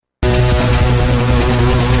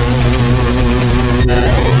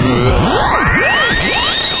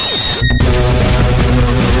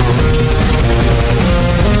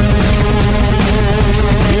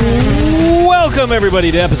Welcome,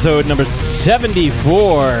 everybody, to episode number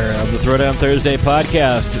 74 of the Throwdown Thursday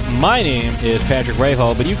podcast. My name is Patrick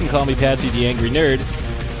Rahal, but you can call me Patsy the Angry Nerd.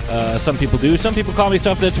 Some people do. Some people call me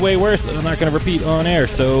stuff that's way worse that I'm not going to repeat on air,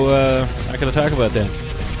 so I'm not going to talk about that.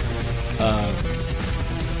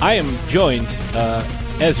 I am joined,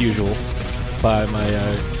 as usual, by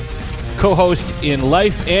my co-host in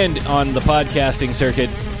life and on the podcasting circuit.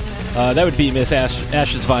 That would be Miss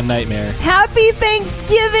Ashes Von Nightmare. Happy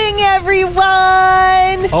Thanksgiving,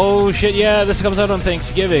 everyone! Oh, shit, yeah, this comes out on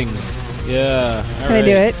Thanksgiving. Yeah. Can I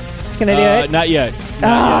do it? Can I do it? Not yet.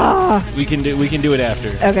 Not yet. We can do it after.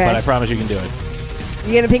 Okay. But I promise you can do it.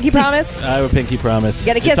 You get a pinky promise? I have a pinky promise. You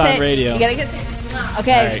gotta kiss it's it. on radio. You gotta kiss it.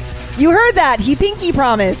 Okay. All right. You heard that. He pinky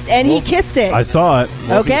promised, and he kissed it. I saw it.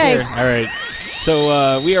 Okay. All right.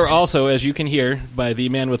 So we are also, as you can hear by the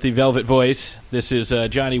man with the velvet voice, this is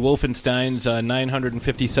Johnny Wolfenstein's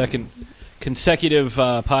 952nd consecutive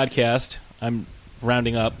podcast. I'm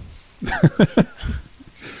rounding up.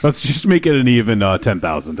 Let's just make it an even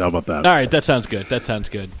 10,000. How about that? All right, that sounds good.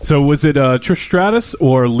 So was it Trish Stratus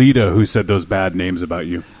or Lita who said those bad names about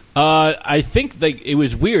you? I think it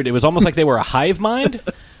was weird. It was almost like they were a hive mind.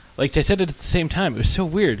 Like they said it at the same time. It was so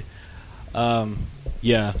weird.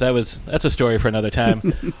 Yeah, that's a story for another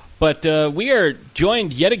time. But we are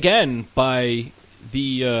joined yet again by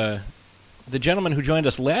the gentleman who joined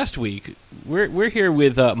us last week. We're here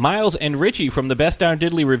with Miles and Richie from the Best Darn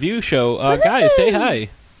Diddly Review Show. Guys, say hi.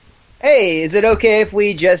 Hey, is it okay if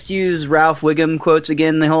we just use Ralph Wiggum quotes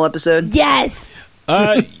again the whole episode? Yes!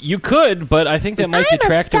 You could, but I think that might I'm a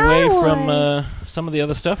detract Star away Wars. from some of the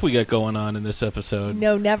other stuff we got going on in this episode.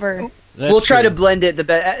 No, never. That's We'll try true. to blend it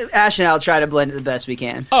Ash and I'll try to blend it the best we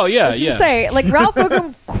can. Oh yeah, I was gonna yeah. say, like Ralph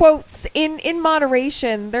Wiggum quotes in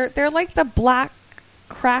moderation. They're like the black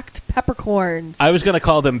cracked peppercorns. I was going to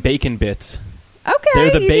call them bacon bits. Okay,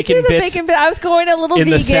 They're the you bacon could do the bits bacon bit. I was going a little in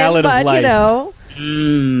the vegan, salad of but life. you know.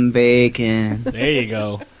 Bacon. There you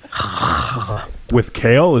go. With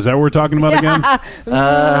kale? Is that what we're talking about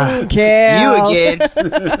again? Kale. You again.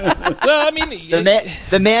 Well, I mean,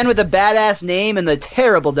 The man with a badass name and the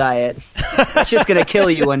terrible diet. That shit's gonna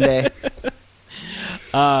kill you one day.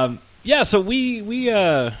 yeah. So we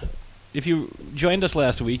if you joined us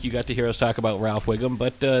last week, you got to hear us talk about Ralph Wiggum,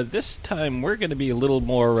 but this time we're going to be a little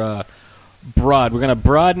more broad. We're going to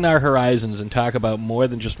broaden our horizons and talk about more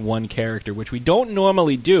than just one character, which we don't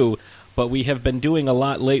normally do, but we have been doing a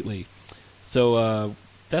lot lately. So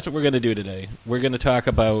that's what we're going to do today. We're going to talk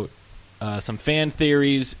about some fan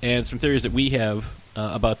theories and some theories that we have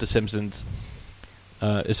about The Simpsons,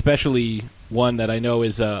 especially one that I know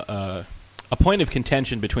is a point of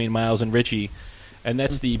contention between Miles and Richie, and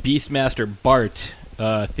that's the Beastmaster Bart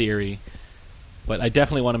theory. But I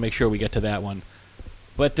definitely want to make sure we get to that one.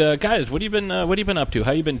 But guys, what have you been up to?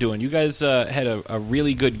 How you been doing? You guys had a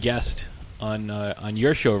really good guest on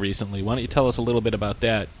your show recently. Why don't you tell us a little bit about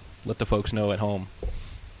that? Let the folks know at home.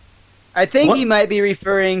 I think you might be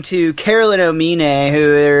referring to Carolyn Omine, who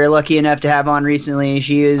we were lucky enough to have on recently.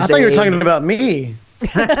 She is. I thought you were talking about me.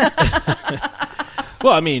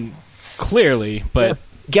 Well, I mean, clearly, but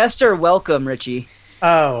Guests are welcome, Richie.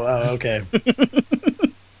 Oh, okay.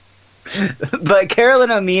 But Carolyn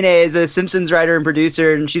Omine is a Simpsons writer and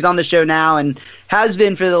producer, and she's on the show now and has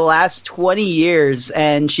been for the last 20 years.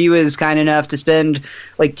 And she was kind enough to spend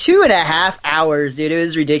like 2.5 hours, dude. It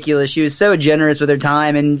was ridiculous. She was so generous with her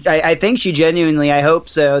time, and I think she genuinely, I hope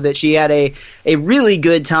so, that she had a really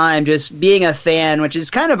good time just being a fan, which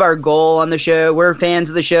is kind of our goal on the show. We're fans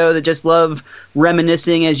of the show that just love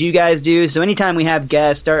reminiscing as you guys do. So anytime we have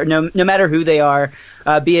guests, or no matter who they are,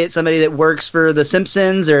 be it somebody that works for The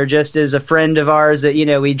Simpsons or just as a friend of ours that,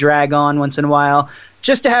 we drag on once in a while,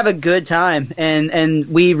 just to have a good time. And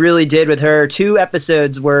we really did with her 2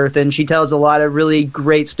 episodes worth, and she tells a lot of really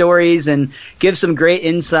great stories and gives some great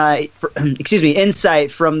insight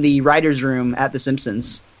from the writer's room at The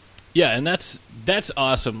Simpsons. yeah, and that's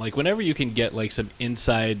awesome. Like whenever you can get like some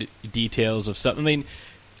inside details of stuff. I mean,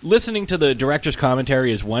 listening to the director's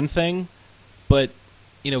commentary is one thing, but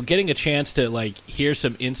getting a chance to like hear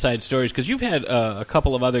some inside stories, because you've had a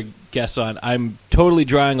couple of other guests on. I'm totally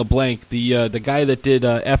drawing a blank. The guy that did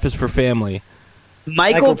F is for Family.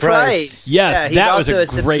 Michael Price. Yes, he's that was also a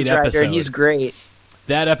Simpsons great writer, episode. and he's great.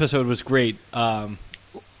 That episode was great.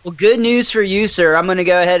 Well, good news for you, sir. I'm going to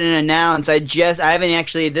go ahead and announce. I haven't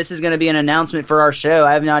actually, this is going to be an announcement for our show.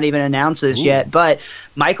 I have not even announced this yet, but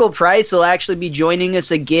Michael Price will actually be joining us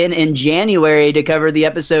again in January to cover the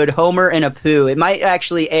episode Homer and Apu. It might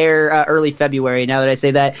actually air early February, now that I say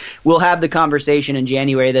that. We'll have the conversation in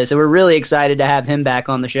January, though, so we're really excited to have him back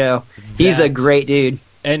on the show. He's a great dude.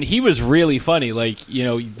 And he was really funny. Like,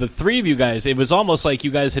 the three of you guys, it was almost like you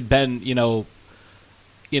guys had been,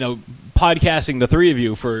 podcasting, the three of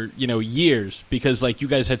you, for years, because like you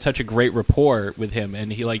guys had such a great rapport with him,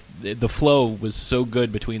 and he the flow was so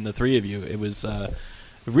good between the three of you. It was a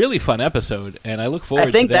really fun episode, and I look forward.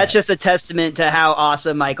 I think to that. That's just a testament to how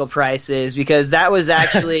awesome Michael Price is, because that was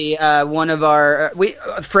actually one of our.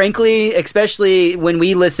 Frankly, especially when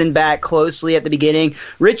we listened back closely at the beginning,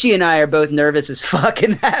 Richie and I are both nervous as fuck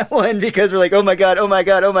in that one, because we're like, oh my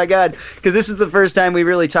god, because this is the first time we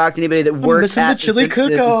really talked to anybody that works at the chili Simpsons.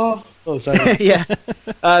 cook-off. Oh, sorry. Yeah.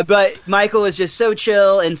 But Michael is just so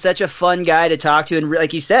chill and such a fun guy to talk to. And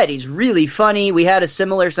like you said, he's really funny. We had a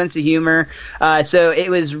similar sense of humor. So it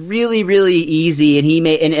was really, really easy. And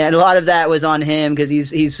and a lot of that was on him, because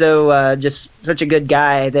he's so just such a good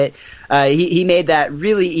guy that he made that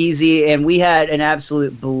really easy. And we had an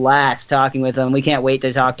absolute blast talking with him. We can't wait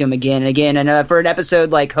to talk to him again and again. And for an episode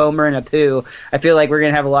like Homer and Apu, I feel like we're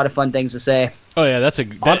going to have a lot of fun things to say. Oh, yeah, that's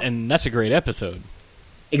a great episode.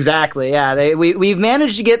 Exactly, yeah. We've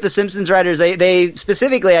managed to get the Simpsons writers. They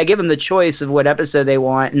specifically, I give them the choice of what episode they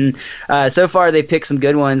want, and so far they picked some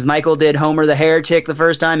good ones. Michael did Homer the Heretic the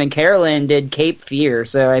first time, and Carolyn did Cape Fear.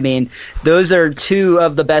 So, I mean, those are two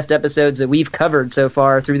of the best episodes that we've covered so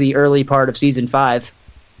far through the early part of season 5.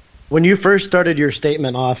 When you first started your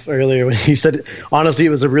statement off earlier, when you said, honestly, it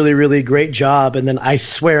was a really, really great job, and then I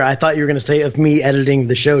swear I thought you were going to say of me editing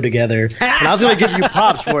the show together, and I was going to give you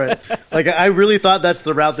props for it. Like, I really thought that's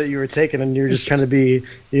the route that you were taking, and you're just trying to be,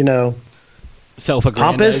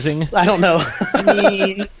 self-aggrandizing. pompous? I don't know. I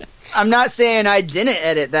mean, I'm not saying I didn't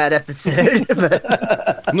edit that episode,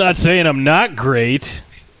 but I'm not saying I'm not great.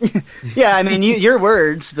 yeah, I mean, your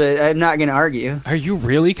words, but I'm not going to argue. Are you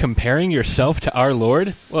really comparing yourself to our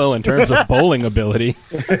Lord? Well, in terms of bowling ability.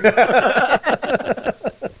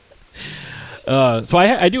 So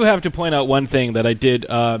I do have to point out one thing that I did,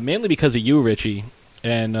 mainly because of you, Richie,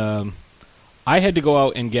 and I had to go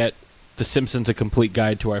out and get The Simpsons: A Complete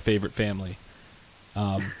Guide to Our Favorite Family.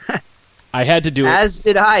 I had to do it. As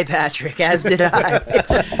did I, Patrick. As did I.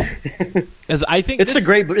 As I think it's a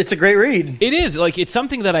great read. It is. Like, it's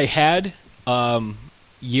something that I had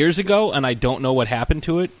years ago, and I don't know what happened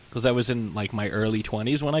to it, because I was in like my early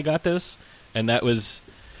 20s when I got this, and that was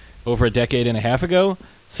over a decade and a half ago.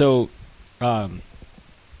 So, yeah,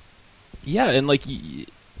 and like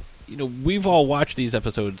we've all watched these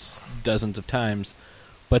episodes dozens of times,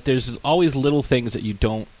 but there's always little things that you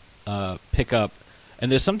don't pick up.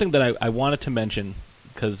 And there's something that I wanted to mention,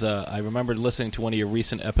 because I remembered listening to one of your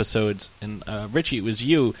recent episodes, and Richie, it was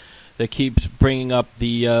you that keeps bringing up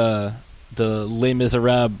the Les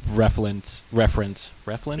Miserables reference. Reference?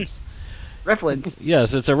 Reference.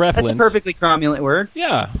 Yes, it's a reference. That's a perfectly cromulent word.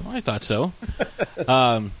 Yeah, I thought so.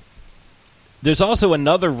 There's also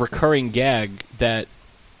another recurring gag that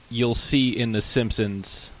you'll see in The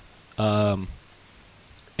Simpsons,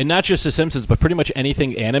 and not just The Simpsons, but pretty much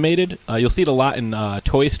anything animated. You'll see it a lot in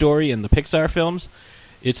Toy Story and the Pixar films.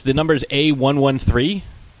 It's the numbers A113.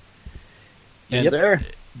 Yes, sir.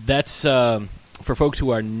 That's, for folks who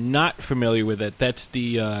are not familiar with it, that's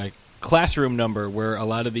the classroom number where a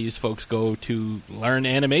lot of these folks go to learn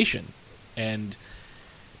animation. And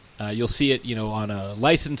you'll see it, on a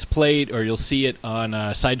license plate, or you'll see it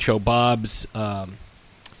on Sideshow Bob's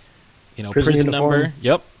prison number.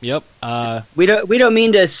 Yep. We don't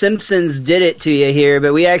mean to Simpsons did it to you here,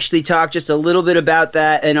 but we actually talked just a little bit about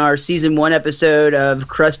that in our season 1 episode of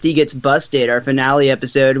Krusty Gets Busted, our finale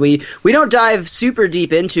episode. We don't dive super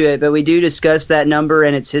deep into it, but we do discuss that number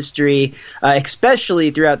and its history,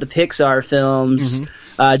 especially throughout the Pixar films.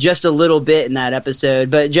 Mm-hmm. Just a little bit in that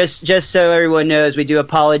episode, but just so everyone knows, we do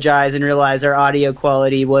apologize and realize our audio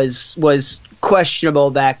quality was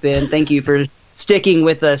questionable back then. Thank you for sticking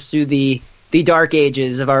with us through the dark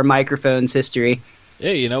ages of our microphone's history.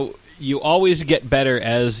 Hey, you always get better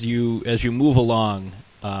as you move along.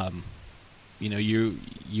 You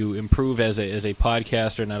improve as a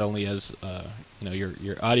podcaster, not only as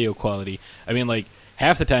your audio quality. I mean, like,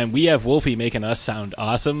 half the time we have Wolfie making us sound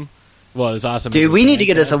awesome. Well, it's awesome. Dude, we need to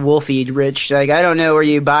get us a Wolfie, Rich. Like, I don't know where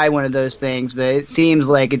you buy one of those things, but it seems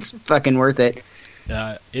like it's fucking worth it.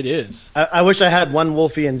 It is. I wish I had one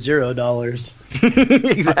Wolfie and $0.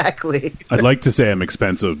 Exactly. I'd like to say I'm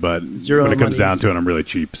expensive, but Zero when it comes money. down to it, I'm really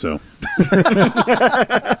cheap. So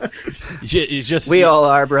You just We all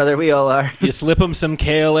are, brother. We all are. you slip them some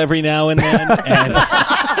kale every now and then, and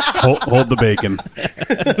hold the bacon.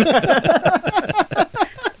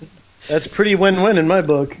 That's pretty win-win in my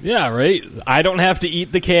book. yeah, right. I don't have to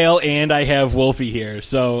eat the kale, and I have Wolfie here.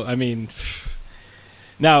 So I mean,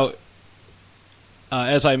 now,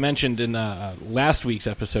 as I mentioned in last week's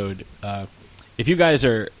episode, if you guys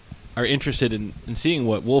are interested in seeing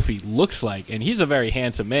what Wolfie looks like, and he's a very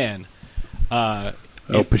handsome man.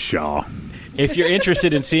 Pshaw. If you're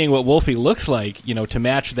interested in seeing what Wolfie looks like, to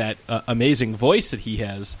match that amazing voice that he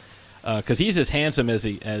has, because he's as handsome as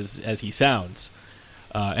he sounds,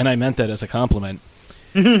 and I meant that as a compliment.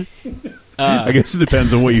 I guess it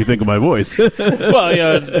depends on what you think of my voice. Well,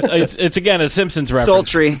 it's again a Simpsons reference.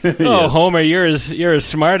 Sultry. Oh, Homer, you're as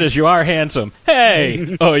smart as you are handsome.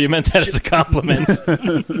 Hey, oh, you meant that as a compliment.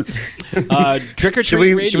 Trick or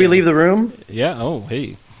Treat Radio. Should we leave the room? Yeah. Oh,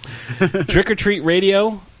 hey. Trick or Treat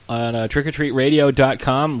Radio on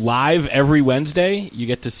trickortreatradio.com, live every Wednesday. You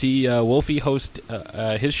get to see Wolfie host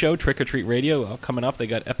his show, Trick or Treat Radio, coming up. They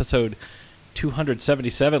got episode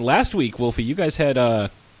 277. Last week, Wolfie, you guys had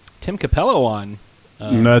Tim Capello on.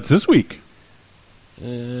 That's this week.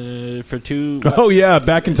 For two... Oh, yeah,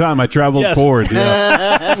 back in time. I traveled Yes. forward.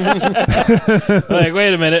 Yeah. Like,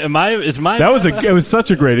 wait a minute. It was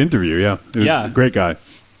such a great interview, yeah. It was Yeah. a great guy.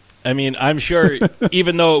 I mean, I'm sure,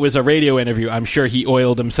 even though it was a radio interview, I'm sure he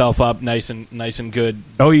oiled himself up nice and good.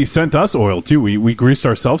 Oh, he sent us oil, too. We greased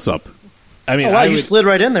ourselves up. I mean, Oh, wow, you slid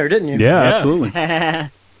right in there, didn't you? Yeah, Yeah. absolutely.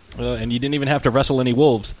 and you didn't even have to wrestle any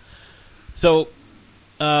wolves. So,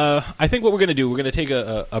 I think what we're going to do, we're going to take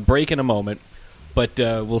a break in a moment, but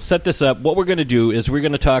we'll set this up. What we're going to do is we're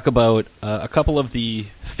going to talk about a couple of the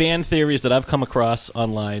fan theories that I've come across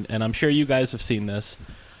online, and I'm sure you guys have seen this.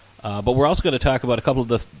 But we're also going to talk about a couple of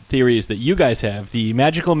the theories that you guys have, the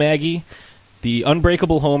Magical Maggie, the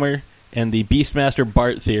Unbreakable Homer, and the Beastmaster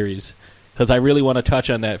Bart theories, because I really want to touch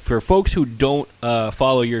on that. For folks who don't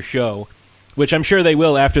follow your show, which I'm sure they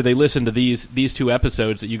will after they listen to these two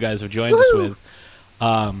episodes that you guys have joined us with,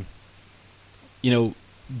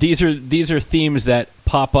 these are themes that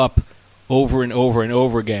pop up over and over and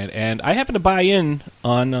over again, and I happen to buy in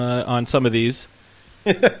on some of these.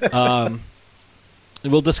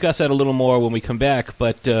 We'll discuss that a little more when we come back,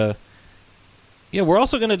 but we're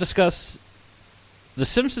also going to discuss the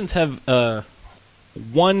Simpsons have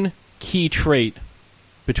one key trait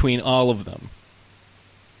between all of them,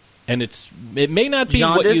 and it may not be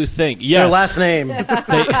Jaundice? what you think. Yes. Their last name.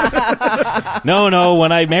 No.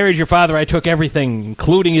 When I married your father, I took everything,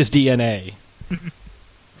 including his DNA.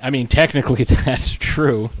 I mean, technically, that's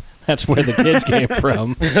true. That's where the kids came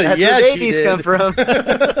from. That's Yeah, where she babies did. come from.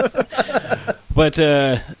 But,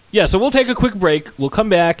 so we'll take a quick break. We'll come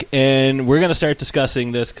back, and we're going to start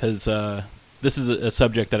discussing this because this is a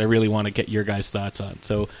subject that I really want to get your guys' thoughts on.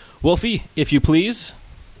 So, Wolfie, if you please.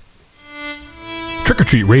 Trick or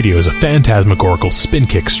Treat Radio is a phantasmagorical spin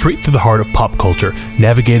kick straight through the heart of pop culture,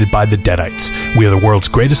 navigated by the Deadites. We are the world's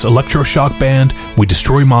greatest electroshock band, we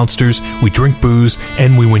destroy monsters, we drink booze,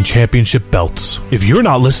 and we win championship belts. If you're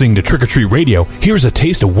not listening to Trick or Treat Radio, here's a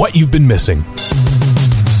taste of what you've been missing.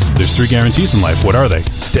 There's 3 guarantees in life. What are they?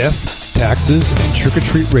 Death, taxes, and Trick or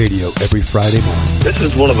Treat Radio every Friday morning. This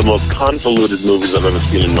is one of the most convoluted movies I've ever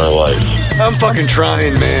seen in my life. I'm fucking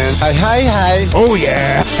trying, man. Hi. Oh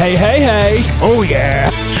yeah! Hey, hey, hey! Oh yeah!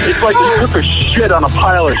 It's like you took a shit on a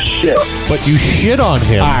pile of shit. But you shit on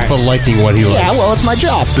him for liking what he likes. Yeah, well, it's my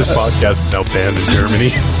job. This podcast is now banned in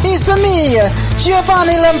Germany. It's me,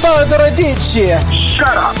 Giovanni Lombardo Radici.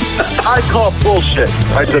 Shut up. I call bullshit.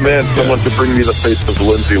 I demand someone to bring me the face of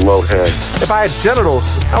Lindsay Lohan. If I had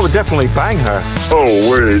genitals, I would definitely bang her. Oh,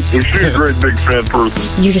 wait. Is she a great big fan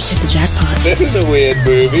person? You just hit the jackpot. This is a weird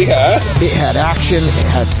movie, huh? It had action, it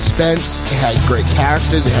had suspense, it had great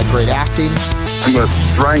characters, it had great acting. I'm going to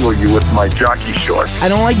strangle you with my jockey shorts. I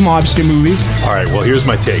don't like mobster movies. All right, well, here's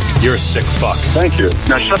my take. You're a sick fuck. Thank you.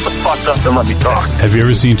 Now shut the fuck up and let me talk. Have you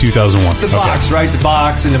ever seen 2001? The box, right? The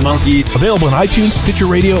box and the monkey. Available on iTunes, Stitcher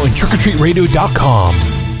Radio, and trickortreatradio.com.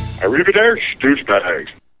 Arrivederci, douchebags.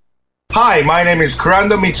 Hi, my name is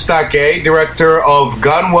Kurando Mitsutake, director of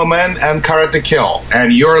Gun Woman and Karate Kill,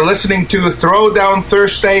 and you're listening to Throwdown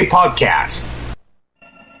Thursday podcast.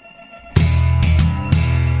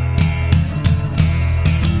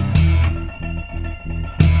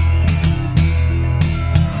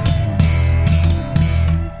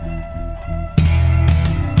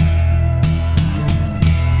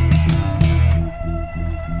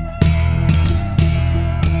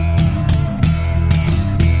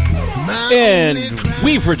 And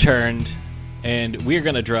we've returned, and we're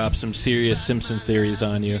going to drop some serious Simpsons theories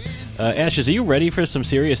on you. Ashes, are you ready for some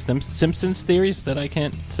serious Simpsons theories that I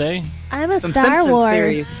can't say? I'm a Star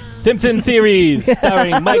Wars. Simpson theories,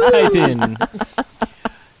 starring Mike Tyson.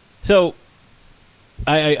 So,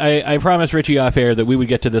 I promised Richie off air that we would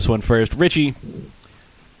get to this one first. Richie,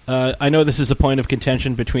 I know this is a point of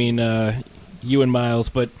contention between you and Miles,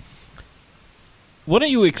 but why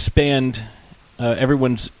don't you expand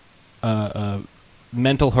everyone's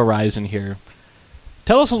mental horizon here?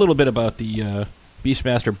 Tell us a little bit about the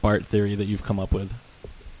Beastmaster Bart theory that you've come up with.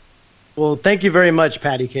 Well, thank you very much,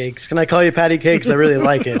 Patty Cakes. Can I call you Patty Cakes? I really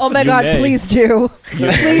like it. Oh my God, please do.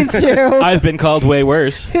 Please do. I've been called way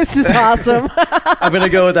worse. This is awesome. I'm going to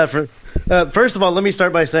go with that. First of all, let me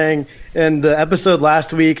start by saying in the episode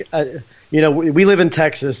last week, we live in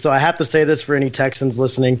Texas, so I have to say this for any Texans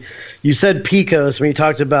listening. You said Pecos when you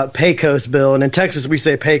talked about Pecos, Bill, and in Texas we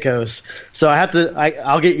say Pecos. So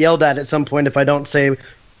I'll get yelled at some point if I don't say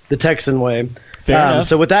the Texan way. Fair enough.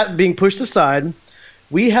 So with that being pushed aside,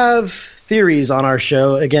 we have theories on our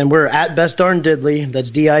show. Again, we're at Best Darn Diddly.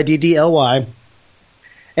 That's Diddly.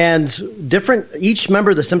 And each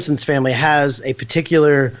member of the Simpsons family has a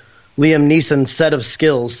particular Liam Neeson set of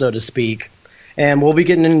skills, so to speak. And we'll be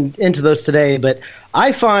getting into those today. But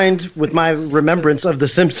I find, with my remembrance of The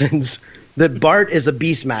Simpsons, that Bart is a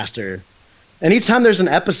Beastmaster. Anytime there's an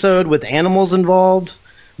episode with animals involved,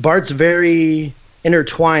 Bart's very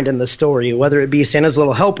intertwined in the story, whether it be Santa's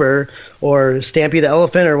Little Helper or Stampy the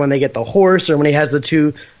Elephant, or when they get the horse, or when he has the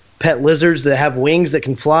two pet lizards that have wings that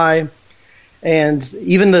can fly. And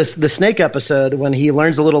even the snake episode, when he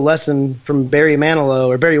learns a little lesson from Barry Manilow,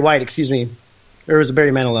 or Barry White, excuse me. Or was it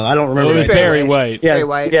Barry Manilow? I don't remember. It was Barry White. Yeah, Barry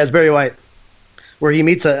White. Yeah, it's Barry White. Where he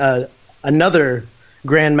meets another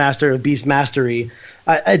Grandmaster of Beast Mastery.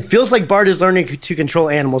 It feels like Bart is learning to control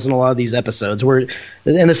animals in a lot of these episodes. Where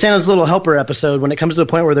in the Santa's Little Helper episode, when it comes to the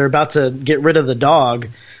point where they're about to get rid of the dog,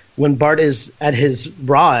 when Bart is at his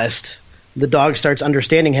rawest, the dog starts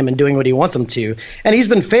understanding him and doing what he wants him to. And he's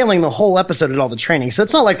been failing the whole episode at all the training. So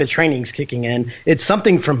it's not like the training's kicking in. It's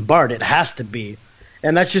something from Bart. It has to be.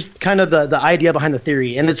 And that's just kind of the idea behind the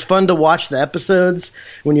theory. And it's fun to watch the episodes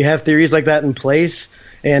when you have theories like that in place.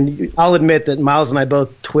 And I'll admit that Miles and I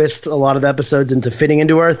both twist a lot of episodes into fitting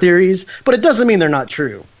into our theories, but it doesn't mean they're not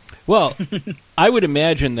true. Well, I would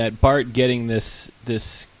imagine that Bart getting this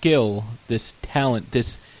skill, this talent,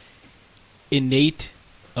 this innate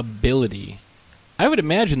ability, I would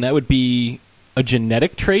imagine that would be a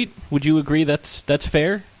genetic trait. Would you agree that's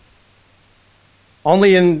fair?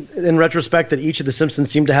 Only in retrospect that each of the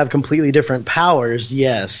Simpsons seem to have completely different powers,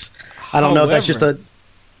 yes. I don't know if that's just a...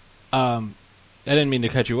 I didn't mean to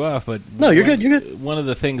cut you off, but... No, you're good. One of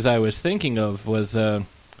the things I was thinking of was the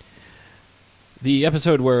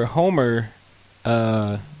episode where Homer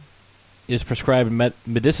is prescribed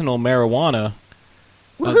medicinal marijuana.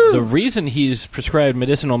 The reason he's prescribed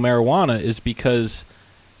medicinal marijuana is because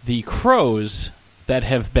the crows that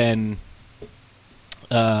have been...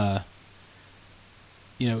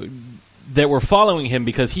 that were following him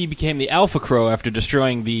because he became the Alpha Crow after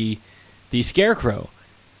destroying the Scarecrow.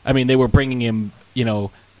 I mean, they were bringing him,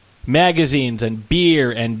 magazines and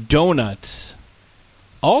beer and donuts.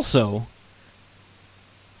 Also,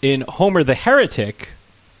 in Homer the Heretic,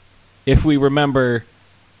 if we remember,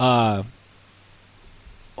 Homer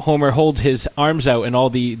holds his arms out and all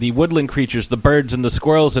the woodland creatures, the birds and the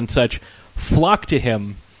squirrels and such, flock to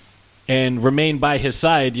him and remain by his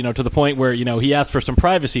side, to the point where, he asks for some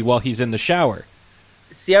privacy while he's in the shower.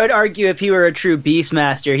 See, I would argue if he were a true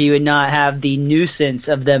Beastmaster, he would not have the nuisance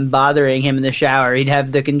of them bothering him in the shower. He'd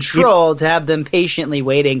have the control to have them patiently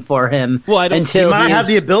waiting for him. Well, he might have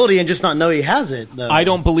the ability and just not know he has it, though. I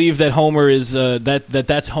don't believe that Homer is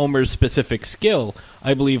that's Homer's specific skill.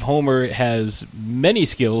 I believe Homer has many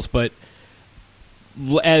skills, but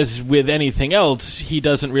as with anything else, he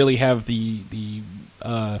doesn't really have the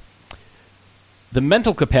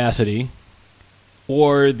mental capacity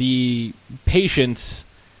or the patience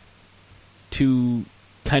to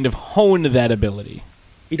kind of hone that ability.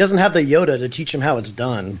 He doesn't have the Yoda to teach him how it's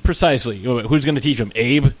done. Precisely. Who's going to teach him?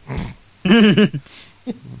 Abe?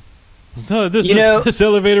 So this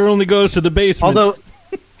elevator only goes to the basement. Although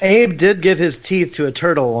Abe did give his teeth to a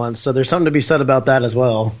turtle once, so there's something to be said about that as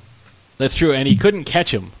well. That's true, and he couldn't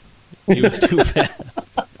catch him. He was too fat.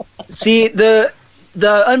 See, the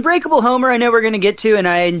Unbreakable Homer I know we're going to get to, and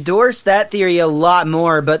I endorse that theory a lot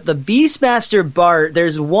more, but the Beastmaster Bart,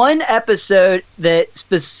 there's one episode that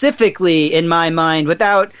specifically, in my mind,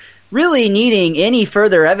 without really needing any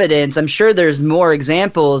further evidence. I'm sure there's more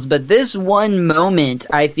examples, but this one moment,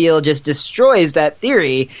 I feel, just destroys that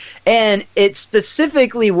theory. And it's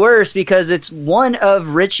specifically worse because it's one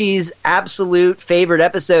of Richie's absolute favorite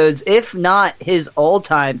episodes, if not his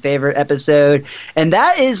all-time favorite episode, and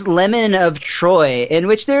that is Lemon of Troy, in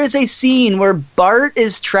which there is a scene where Bart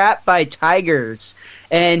is trapped by tigers.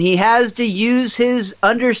 And he has to use his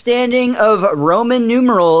understanding of Roman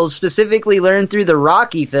numerals, specifically learned through the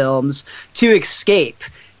Rocky films, to escape.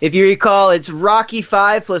 If you recall, it's Rocky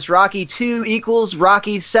 5 plus Rocky 2 equals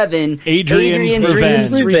Rocky 7.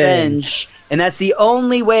 Adrian's Revenge. And that's the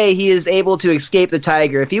only way he is able to escape the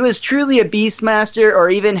tiger. If he was truly a Beastmaster or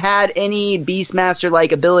even had any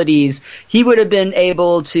Beastmaster-like abilities, he would have been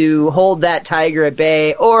able to hold that tiger at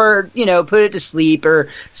bay or, put it to sleep or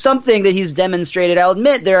something that he's demonstrated. I'll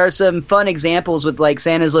admit there are some fun examples with like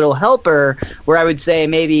Santa's Little Helper where I would say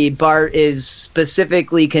maybe Bart is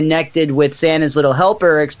specifically connected with Santa's Little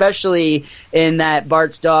Helper, especially in that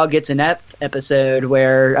Bart's Dog Gets an F episode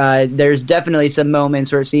where there's definitely some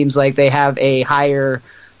moments where it seems like they have a higher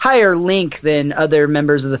link than other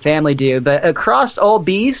members of the family do. But across all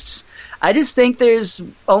beasts, I just think there's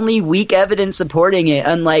only weak evidence supporting it,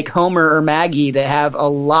 unlike Homer or Maggie that have a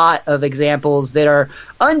lot of examples that are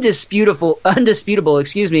undisputable,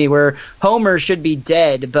 where Homer should be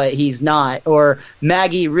dead, but he's not, or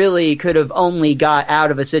Maggie really could have only got out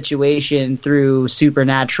of a situation through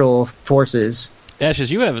supernatural forces.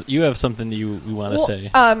 Ashes, you have something you want to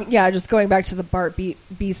say. Just going back to the Bart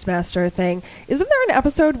Beastmaster thing. Isn't there an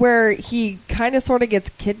episode where he kind of sort of gets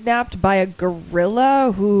kidnapped by a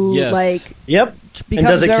gorilla who, Yep. becomes and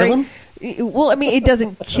does it kill him? Well, I mean, it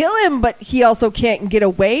doesn't kill him, but he also can't get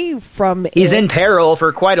away from it. He's in peril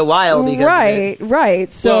for quite a while. Because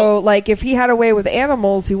right. So, if he had a way with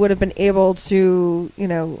animals, he would have been able to,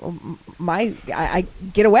 I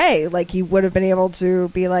get away. Like, he would have been able to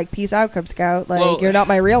be like, peace out, Cub Scout. Like, you're not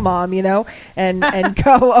my real mom, and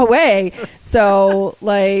go away. So,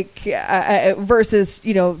 versus,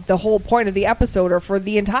 the whole point of the episode, or for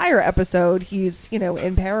the entire episode, he's,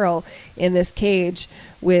 in peril in this cage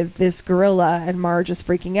with this gorilla, and Marge is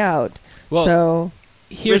freaking out. Well, so,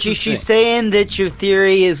 Richie, she's saying that your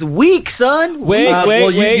theory is weak, son.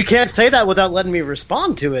 Wait. You can't say that without letting me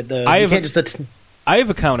respond to it, though. I have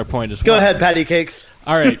a counterpoint as well. Go ahead, Patty Cakes.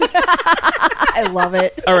 All right. I love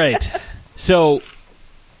it. All right. So,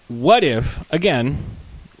 what if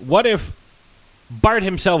Bart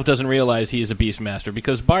himself doesn't realize he is a Beastmaster?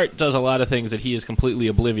 Because Bart does a lot of things that he is completely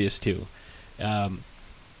oblivious to.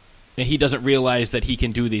 And he doesn't realize that he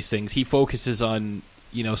can do these things. He focuses on,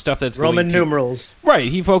 stuff that's Roman numerals. Right.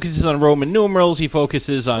 He focuses on Roman numerals. He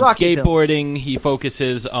focuses on Rocky skateboarding. films. He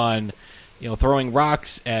focuses on, throwing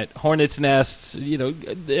rocks at hornets' nests,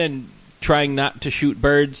 and trying not to shoot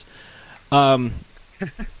birds. But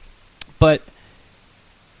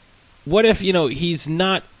what if, he's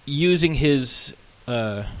not using his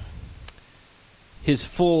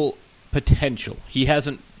full potential? He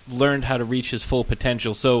hasn't learned how to reach his full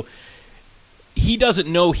potential, so he doesn't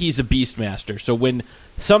know he's a Beastmaster. So when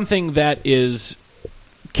something that is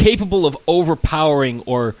capable of overpowering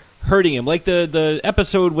or hurting him, like the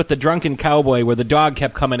episode with the drunken cowboy where the dog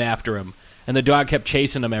kept coming after him and the dog kept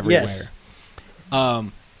chasing him everywhere. Yes.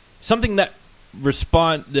 Something that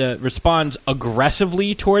responds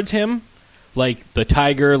aggressively towards him, like the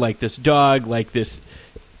tiger, like this dog, like this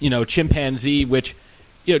chimpanzee, which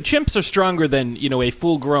chimps are stronger than a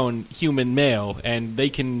full-grown human male, and they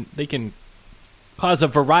can cause a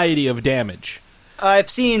variety of damage.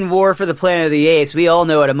 I've seen War for the Planet of the Apes. We all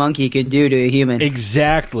know what a monkey could do to a human.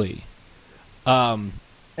 Exactly. And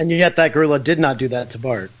yet that gorilla did not do that to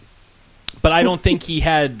Bart. But I don't think he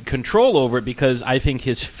had control over it, because I think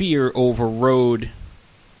his fear overrode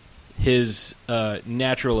his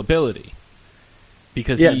natural ability.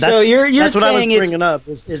 Because so you're that's what saying I was bringing up.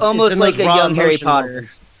 Is almost like a young Harry Potter.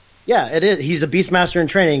 Moments. Yeah, it is. He's a Beastmaster in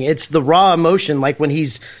training. It's the raw emotion, like when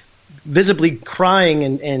he's visibly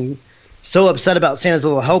crying and so upset about Santa's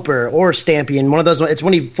Little Helper or Stampy, and one of those. It's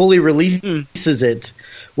when he fully releases it,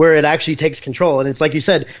 where it actually takes control. And it's like you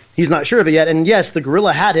said, he's not sure of it yet. And yes, the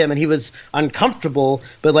gorilla had him, and he was uncomfortable,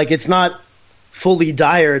 but it's not fully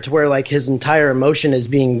dire to where his entire emotion is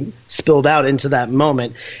being spilled out into that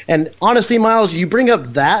moment. And honestly, Miles, you bring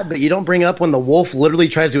up that, but you don't bring up when the wolf literally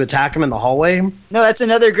tries to attack him in the hallway. No, that's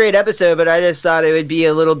another great episode, but I just thought it would be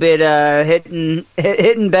a little bit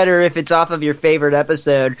hitting better if it's off of your favorite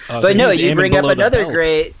episode. But no, you bring up another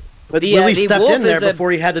great. But Willie stepped in there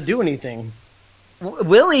before he had to do anything.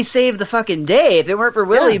 Willie saved the fucking day. If it weren't for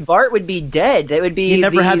Willie, Bart would be dead. That would be he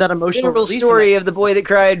never had that emotional story of the boy that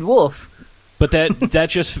cried wolf. But that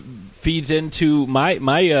just feeds into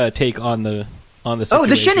my take on the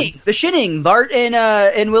situation. The shinning. Bart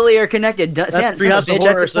and Willie are connected. That's Treehouse of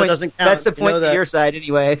Horror, so it doesn't count. That's the point to your side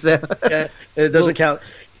anyway. So yeah, it doesn't count.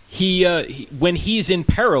 He when he's in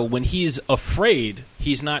peril, when he's afraid,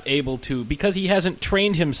 he's not able to, because he hasn't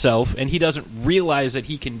trained himself and he doesn't realize that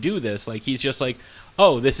he can do this. Like, he's just like,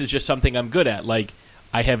 oh, this is just something I'm good at. Like,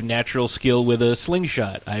 I have natural skill with a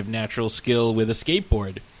slingshot. I have natural skill with a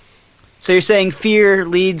skateboard. So you're saying fear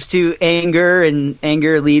leads to anger, and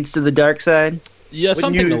anger leads to the dark side? Yeah, Wouldn't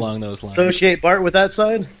something you along those lines. Associate Bart with that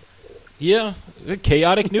side? Yeah,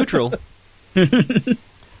 chaotic neutral.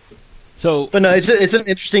 So, but no, it's an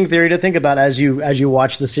interesting theory to think about as you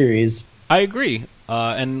watch the series. I agree,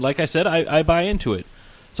 and like I said, I buy into it.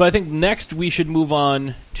 So I think next we should move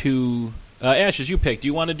on to Ash, as you pick. Do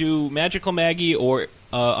you want to do Magical Maggie or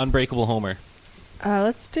Unbreakable Homer?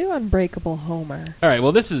 Let's do Unbreakable Homer. All right.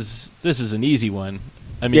 Well, this is an easy one.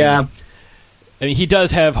 I mean, he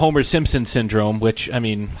does have Homer Simpson syndrome, which, I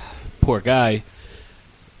mean, poor guy.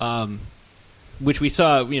 Which we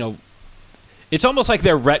saw, it's almost like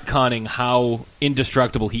they're retconning how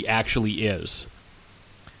indestructible he actually is.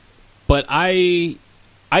 But I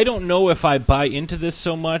don't know if I buy into this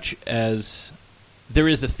so much as there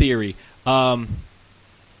is a theory.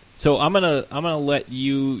 So I'm gonna let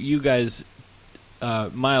you guys,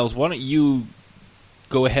 Miles, why don't you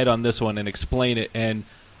go ahead on this one and explain it, and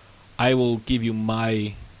I will give you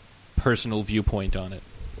my personal viewpoint on it.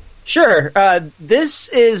 Sure. This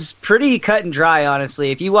is pretty cut and dry,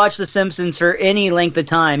 honestly. If you watch The Simpsons for any length of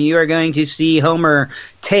time, you are going to see Homer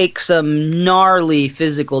take some gnarly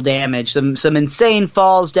physical damage, some insane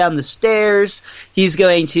falls down the stairs. He's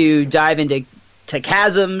going to dive into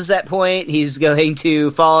chasms at point. He's going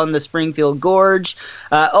to fall in the Springfield Gorge.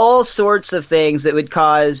 All sorts of things that would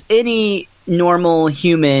cause any normal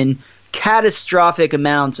human catastrophic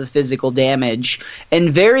amounts of physical damage,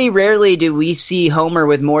 and very rarely do we see Homer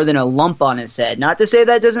with more than a lump on his head. Not to say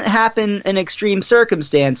that doesn't happen in extreme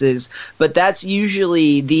circumstances, but that's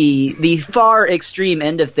usually the far extreme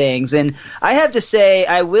end of things. And I have to say,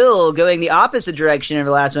 I will, going the opposite direction of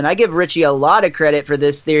the last one, I give Richie a lot of credit for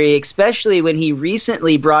this theory, especially when he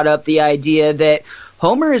recently brought up the idea that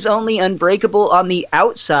Homer is only unbreakable on the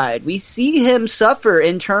outside. We see him suffer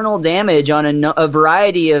internal damage on a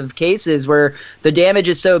variety of cases where the damage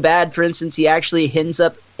is so bad, for instance, he actually ends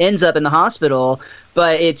up in the hospital,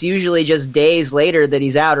 but it's usually just days later that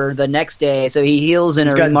he's out, or the next day, so he heals in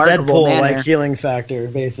a remarkable manner. Deadpool-like healing factor,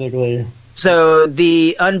 basically. So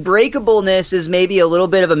the unbreakableness is maybe a little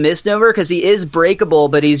bit of a misnomer, because he is breakable,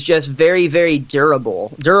 but he's just very, very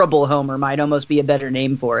durable. Durable Homer might almost be a better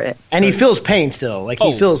name for it. And he feels pain still.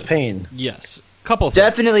 He feels pain. Yes. Couple things.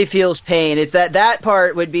 Definitely feels pain. It's that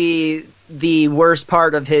part would be the worst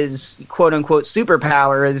part of his quote-unquote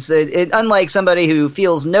superpower. Is unlike somebody who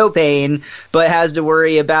feels no pain but has to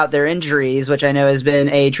worry about their injuries, which I know has been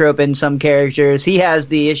a trope in some characters, he has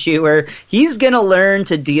the issue where he's going to learn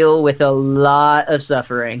to deal with a lot of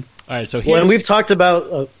suffering. All right, so when we've talked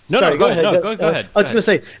about... go ahead. I was going to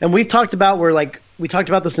say, and we've talked about we talked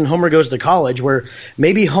about this in Homer Goes to College, where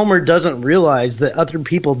maybe Homer doesn't realize that other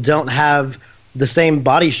people don't have the same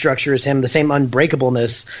body structure as him, the same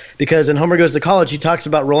unbreakableness, because in Homer Goes to College, he talks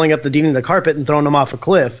about rolling up the dean in the carpet and throwing him off a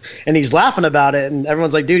cliff, and he's laughing about it, and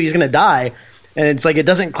everyone's like, dude, he's going to die. And it's like, it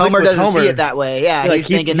doesn't click Homer with doesn't see it that way. Yeah, he's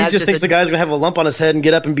thinking he just thinks the guy's going to have a lump on his head and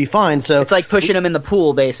get up and be fine. So it's like pushing him in the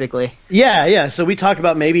pool, basically. Yeah. So we talk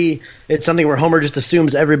about maybe it's something where Homer just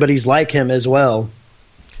assumes everybody's like him as well.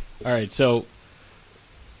 All right, so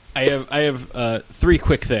I have three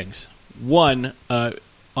quick things. One,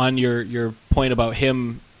 on your point about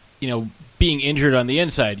him, being injured on the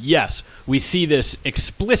inside. Yes, we see this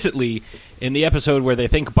explicitly in the episode where they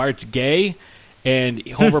think Bart's gay, and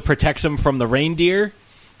Homer protects him from the reindeer,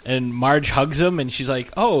 and Marge hugs him, and she's like,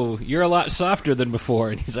 "Oh, you're a lot softer than before,"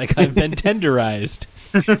 and he's like, "I've been tenderized."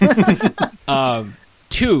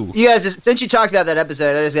 Two. You guys, since you talked about that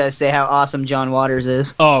episode, I just got to say how awesome John Waters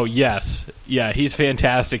is. Oh, yes. Yeah, he's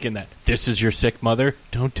fantastic in that. This is your sick mother?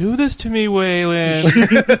 Don't do this to me,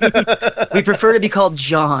 Waylon. We prefer to be called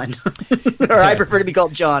John. Or I prefer to be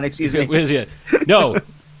called John, excuse me. No,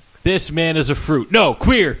 this man is a fruit. No,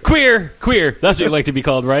 queer. That's what you like to be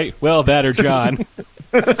called, right? Well, that or John.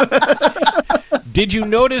 Did you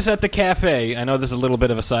notice at the cafe, I know this is a little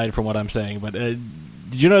bit of a side from what I'm saying, but...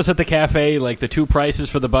 did you notice at the cafe, the two prices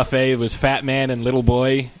for the buffet was Fat Man and Little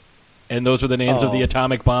Boy, and those were the names of the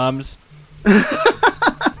atomic bombs?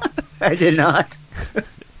 I did not.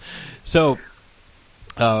 So,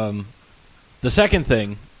 the second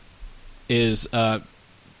thing is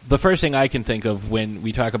the first thing I can think of when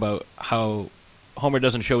we talk about how Homer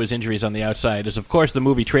doesn't show his injuries on the outside is, of course, the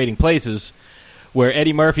movie Trading Places, where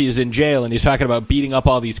Eddie Murphy is in jail and he's talking about beating up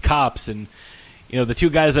all these cops, and the two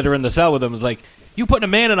guys that are in the cell with him is like, "You putting a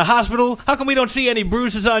man in a hospital? How come we don't see any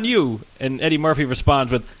bruises on you?" And Eddie Murphy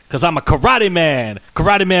responds with, "Because I'm a karate man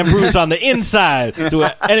bruise on the inside, so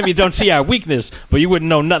enemies don't see our weakness, but you wouldn't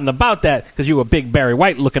know nothing about that because you a big Barry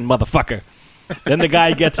White looking motherfucker." Then the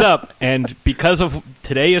guy gets up, and because of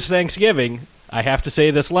today is Thanksgiving, I have to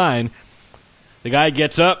say this line. The guy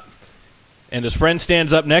gets up, and his friend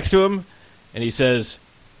stands up next to him, and he says,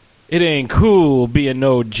 "It ain't cool being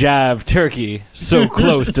no jive turkey so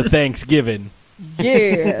close to Thanksgiving."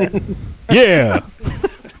 Yeah. Yeah.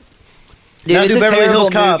 Dude, it's a terrible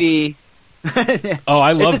movie. Oh,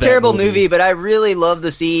 I love that. It's a terrible movie, but I really love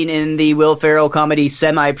the scene in the Will Ferrell comedy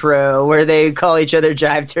Semi-Pro where they call each other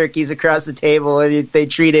jive turkeys across the table, and they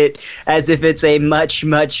treat it as if it's a much,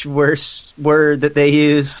 much worse word that they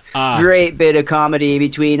used. Great bit of comedy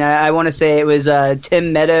between, I want to say it was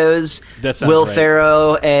Tim Meadows, Will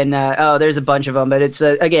Ferrell, and there's a bunch of them. But it's,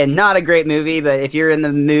 again, not a great movie, but if you're in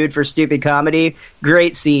the mood for stupid comedy,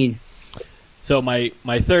 great scene. So my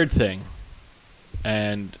third thing,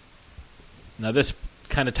 and now this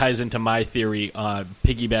kind of ties into my theory,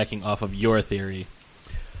 piggybacking off of your theory.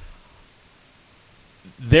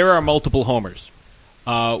 There are multiple Homers.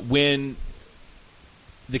 When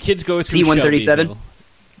the kids go through C-137? Shelbyville,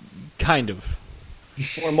 kind of.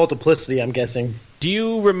 Or multiplicity, I'm guessing. Do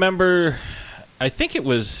you remember, I think it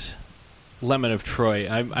was Lemon of Troy.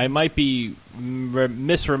 I might be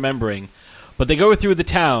misremembering. But they go through the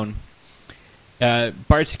town.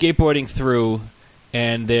 Bart's skateboarding through,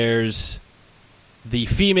 and there's the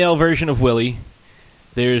female version of Willie,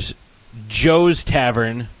 there's Joe's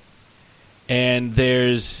Tavern, and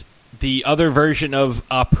there's the other version of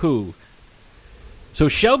Apu. So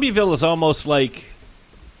Shelbyville is almost like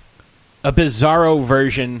a bizarro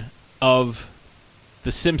version of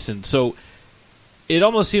The Simpsons. So it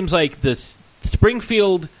almost seems like this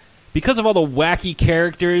Springfield, because of all the wacky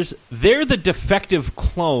characters, they're the defective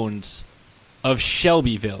clones of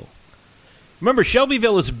Shelbyville. Remember,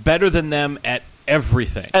 Shelbyville is better than them at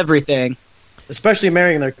everything. Especially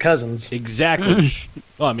marrying their cousins. Exactly.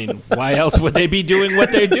 Well, I mean, why else would they be doing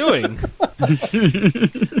what they're doing?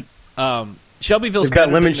 Shelbyville's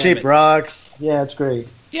got lemon-shaped rocks. Yeah, it's great.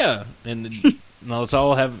 Yeah, and let's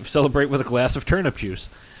all celebrate with a glass of turnip juice.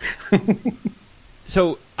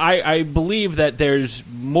 So I believe that there's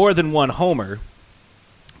more than one Homer,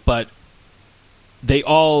 but they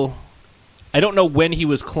all... I don't know when he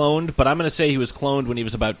was cloned, but I'm going to say he was cloned when he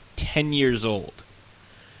was about 10 years old.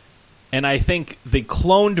 And I think the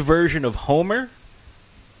cloned version of Homer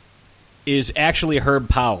is actually Herb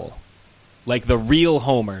Powell. Like, the real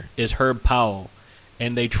Homer is Herb Powell.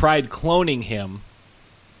 And they tried cloning him,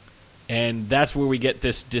 and that's where we get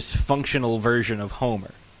this dysfunctional version of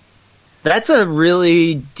Homer. That's a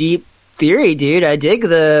really deep theory, dude. I dig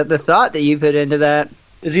the thought that you put into that.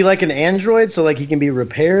 Is he like an android, so like he can be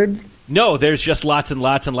repaired? No, there's just lots and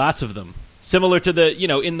lots and lots of them. Similar to the,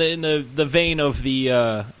 in the vein of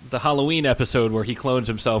the Halloween episode where he clones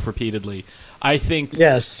himself repeatedly. I think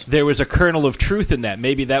there was a kernel of truth in that.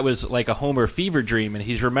 Maybe that was like a Homer fever dream, and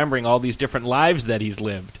he's remembering all these different lives that he's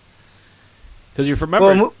lived. Because you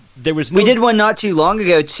remember, there was we did one not too long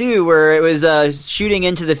ago too, where it was shooting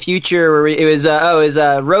into the future. Where it was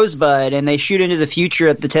Rosebud, and they shoot into the future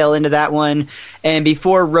at the tail end of that one. And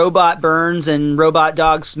before Robot Burns and Robot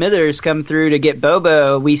Dog Smithers come through to get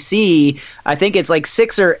Bobo, we see, I think it's like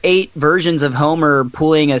 6 or 8 versions of Homer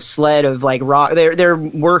pulling a sled of like rock. They're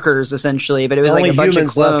workers essentially, but it was only like a bunch of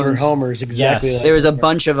clones. Left are Homers, exactly. Yes. Like there was a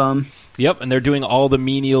bunch of them. Yep, and they're doing all the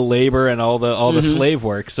menial labor and all the slave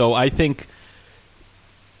work. So I think,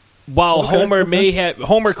 while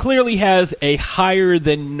Homer clearly has a higher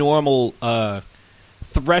than normal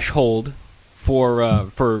threshold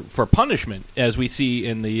for punishment, as we see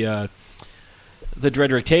in the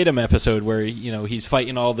Dredrick Tatum episode, where he's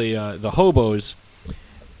fighting all the hobos,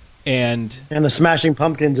 and the Smashing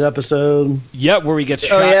Pumpkins episode. Yep, where he gets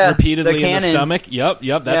shot repeatedly in the stomach. Yep,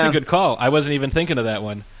 that's a good call. I wasn't even thinking of that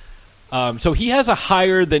one. So he has a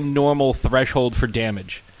higher than normal threshold for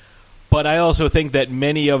damage. But I also think that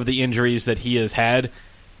many of the injuries that he has had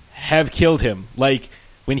have killed him. Like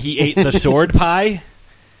when he ate the sword pie,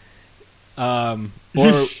 or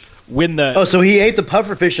when the... Oh, so he ate the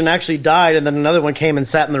pufferfish and actually died, and then another one came and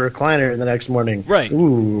sat in the recliner the next morning. Right.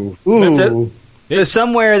 Ooh. So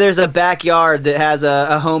somewhere there's a backyard that has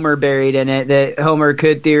a Homer buried in it that Homer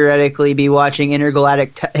could theoretically be watching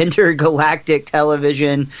intergalactic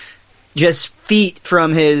television just feet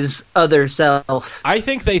from his other self. I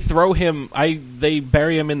think they throw him. They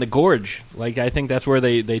bury him in the gorge. Like, I think that's where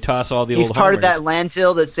they toss all the old. He's part of that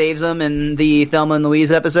landfill that saves him in the Thelma and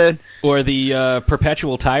Louise episode. Or the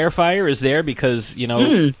perpetual tire fire is there because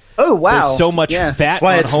Oh wow! There's so much fat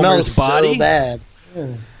on Homer's body. So bad.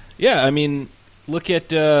 Yeah, I mean, look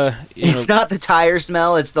at it's not the tire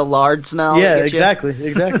smell; it's the lard smell. Yeah, exactly.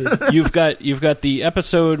 You've got the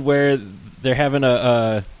episode where they're having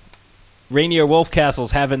a Rainier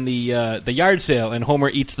Wolfcastle's having the yard sale, and Homer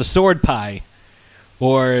eats the sword pie,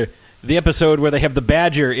 or the episode where they have the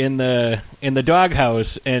badger in the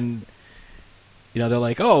doghouse, and they're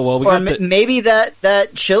like, oh well, we got maybe that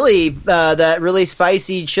chili, that really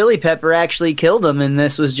spicy chili pepper actually killed him, and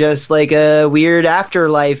this was just like a weird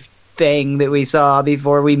afterlife thing that we saw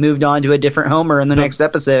before we moved on to a different Homer in the next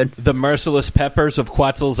episode. The merciless peppers of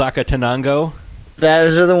Quetzalcoatl.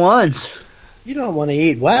 Those are the ones. You don't want to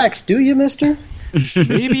eat wax, do you, mister?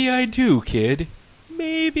 Maybe I do, kid.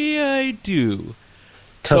 Maybe I do.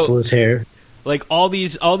 Tussle his hair. Like, all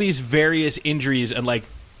these various injuries, and, like,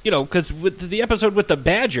 because with the episode with the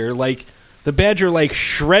badger, like, the badger, like,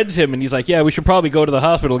 shreds him, and he's like, yeah, we should probably go to the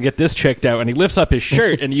hospital and get this checked out. And he lifts up his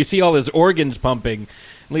shirt, and you see all his organs pumping.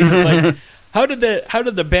 And Lisa's like, how did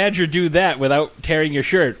the badger do that without tearing your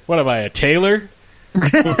shirt? What am I, a tailor?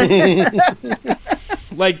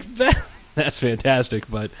 Like, that's fantastic,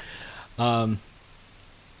 but so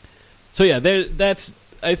yeah,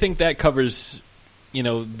 I think that covers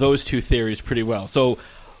those two theories pretty well. So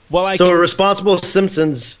a responsible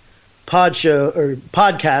Simpsons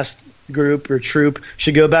podcast group or troupe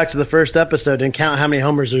should go back to the first episode and count how many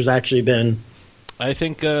Homers there's actually been. I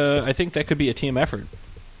think that could be a team effort.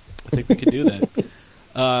 I think we could do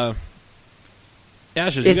that.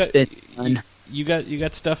 Ashes, you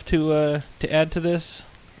got stuff to add to this?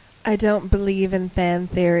 I don't believe in fan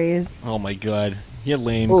theories. Oh my god, you're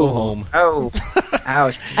lame. Ooh. Go home. Oh,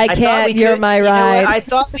 ouch! I can't. You're my ride. I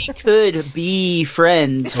thought we could be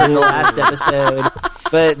friends for the last episode,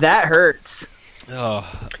 but that hurts. Oh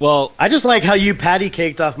well, I just like how you patty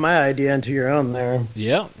caked off my idea into your own there.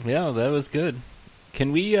 Yeah, that was good.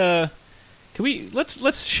 Can we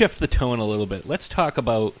let's shift the tone a little bit. Let's talk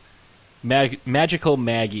about Magical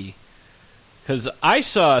Maggie. Because I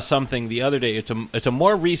saw something the other day. It's a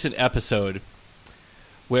more recent episode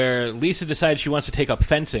where Lisa decides she wants to take up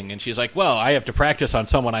fencing, and she's like, well, I have to practice on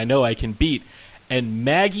someone I know I can beat. And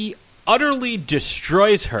Maggie utterly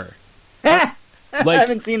destroys her. Like, I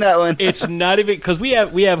haven't seen that one. It's not even... Because we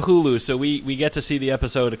have Hulu, so we get to see the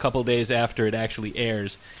episode a couple days after it actually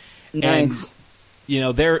airs. Nice.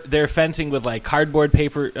 And, they're fencing with, like, cardboard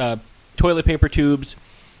paper, toilet paper tubes,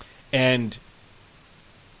 and...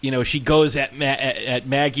 she goes at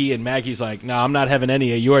Maggie, and Maggie's like, no, I'm not having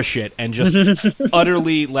any of your shit, and just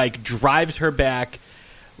utterly, like, drives her back,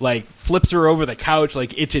 like, flips her over the couch,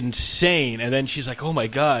 like, it's insane. And then she's like, oh, my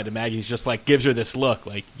God. And Maggie's just, like, gives her this look,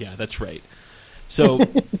 like, yeah, that's right. So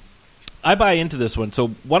I buy into this one. So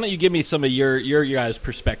why don't you give me some of your guys'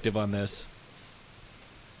 perspective on this?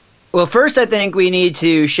 Well, first, I think we need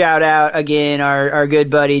to shout out again our good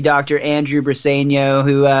buddy, Dr. Andrew Briseno,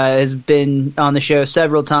 who has been on the show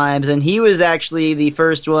several times, and he was actually the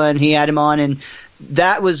first one. He had him on, and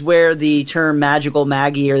that was where the term Magical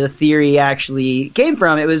Maggie, or the theory, actually came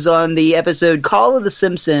from. It was on the episode Call of the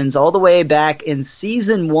Simpsons, all the way back in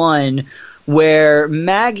season 1, where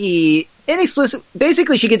Maggie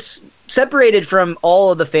basically she gets separated from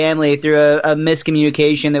all of the family through a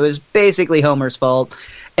miscommunication that was basically Homer's fault.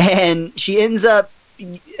 And she ends up,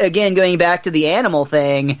 again, going back to the animal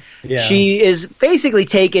thing. Yeah. She is basically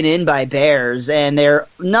taken in by bears, and they're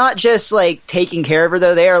not just, like, taking care of her,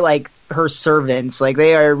 though. They are, like, her servants. Like,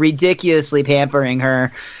 they are ridiculously pampering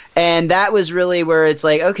her. And that was really where it's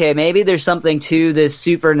like, okay, maybe there's something to this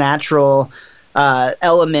supernatural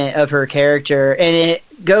element of her character. And it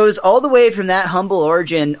goes all the way from that humble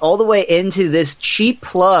origin all the way into this cheap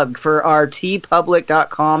plug for our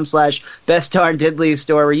tpublic.com/bestdarndiddly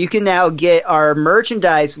store, where you can now get our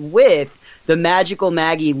merchandise with the Magical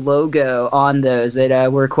Maggie logo on those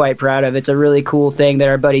that we're quite proud of. It's a really cool thing that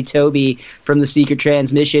our buddy Toby from the Secret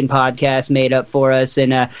Transmission podcast made up for us,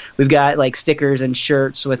 and we've got like stickers and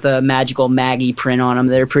shirts with a Magical Maggie print on them.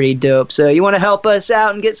 They're pretty dope. So you want to help us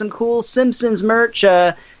out and get some cool Simpsons merch,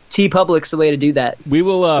 TeePublic's the way to do that. We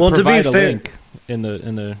will provide a link in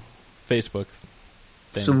the Facebook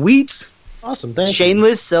thing. Sweet. Awesome. Thank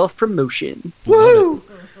Shameless self-promotion. Woo!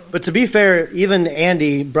 But to be fair, even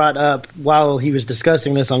Andy brought up while he was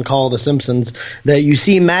discussing this on Call of the Simpsons that you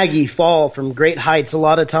see Maggie fall from great heights a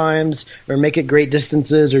lot of times, or make it great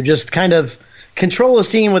distances, or just kind of control a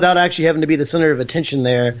scene without actually having to be the center of attention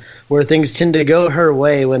there, where things tend to go her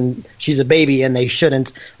way when she's a baby and they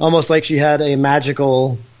shouldn't. Almost like she had a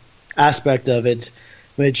magical aspect of it,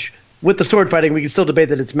 which with the sword fighting, we can still debate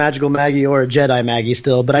that it's magical Maggie or a Jedi Maggie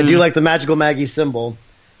still, but I do like the magical Maggie symbol.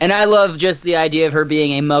 And I love just the idea of her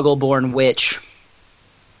being a Muggle-born witch.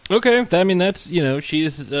 Okay, I mean, that's,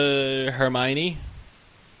 she's Hermione.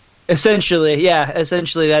 Essentially, yeah.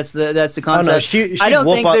 Essentially, that's the concept. Oh, no, she I don't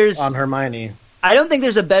think there's on Hermione. I don't think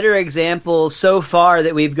there's a better example so far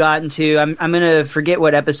that we've gotten to. I'm going to forget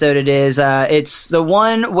what episode it is. It's the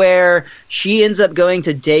one where she ends up going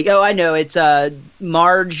to date. Oh, I know. It's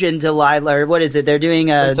Marge and Delilah. Or what is it? They're doing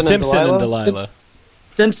Simpson and Delilah.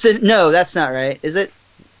 Simpson. No, that's not right. Is it?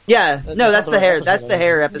 Yeah. No, that's the hair. That's the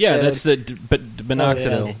hair episode. Yeah, that's the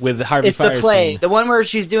Minoxidil with Harvey It's Fierstein. the play. The one where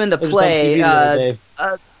she's doing the play.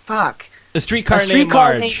 Fuck. A Streetcar Named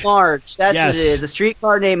Marge. That's what it is. A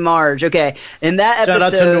Streetcar Named Marge. Okay. In that episode,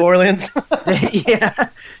 shout out to New Orleans. Yeah.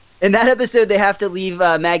 In that episode, they have to leave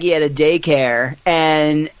Maggie at a daycare,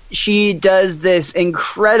 and she does this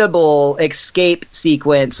incredible escape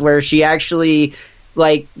sequence where she actually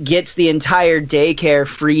gets the entire daycare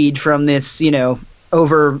freed from this,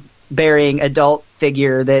 overbearing adult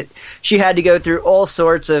figure that she had to go through all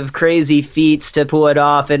sorts of crazy feats to pull it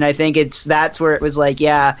off. And I think that's where it was like,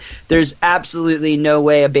 yeah, there's absolutely no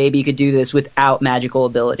way a baby could do this without magical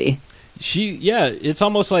ability. It's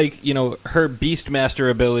almost like, her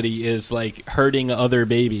Beastmaster ability is like hurting other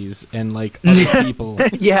babies and other people.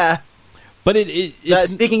 Yeah. But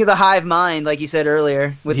it's speaking of the hive mind, like you said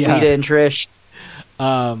earlier with Lita and Trish.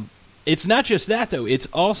 It's not just that though. It's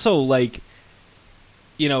also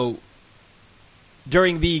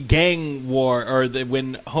during the gang war, or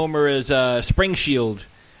when Homer is Spring Shield,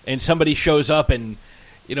 and somebody shows up and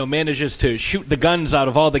manages to shoot the guns out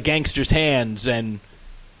of all the gangsters' hands, and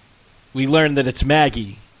we learn that it's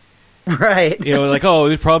Maggie. Right.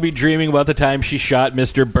 They're probably dreaming about the time she shot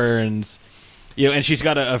Mr. Burns. And she's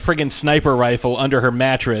got a friggin' sniper rifle under her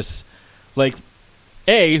mattress.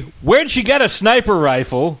 Where'd she get a sniper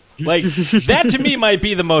rifle? That to me might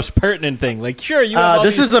be the most pertinent thing. Sure, you have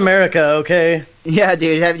this is America, okay? Yeah,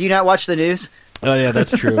 dude. Have you not watched the news? Oh, yeah,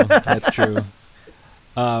 that's true. That's true.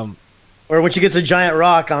 Or when she gets a giant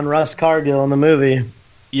rock on Russ Cargill in the movie.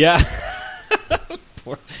 Yeah.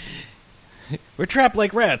 We're trapped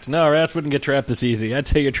like rats. No, rats wouldn't get trapped this easy. I'd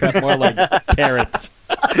say you're trapped more like carrots.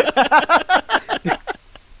 I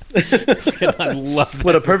love that.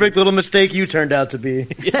 What a perfect little mistake you turned out to be.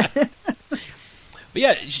 Yeah. But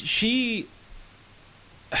yeah, she...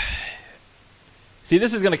 See,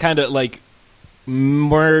 this is going to kind of,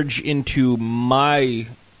 merge into my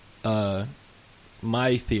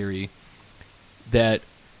theory that,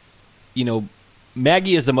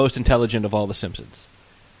 Maggie is the most intelligent of all the Simpsons.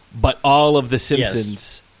 But all of the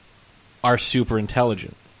Simpsons are super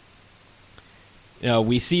intelligent.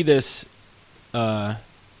 We see this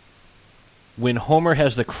when Homer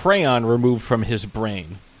has the crayon removed from his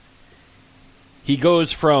brain. He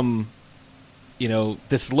goes from,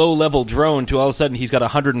 this low-level drone to all of a sudden he's got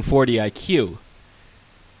 140 IQ.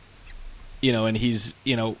 And he's,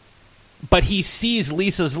 but he sees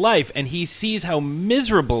Lisa's life, and he sees how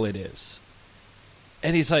miserable it is.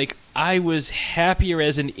 And he's like, I was happier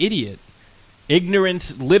as an idiot.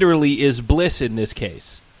 Ignorance literally is bliss in this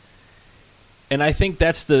case. And I think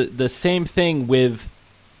that's the same thing with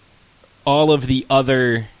all of the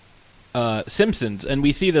other Simpsons. And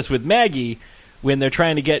we see this with Maggie when they're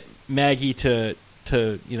trying to get Maggie to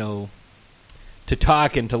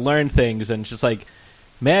talk and to learn things. And it's just like,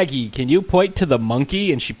 Maggie, can you point to the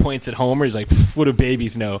monkey? And she points at Homer. He's like, what do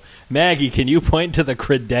babies know? Maggie, can you point to the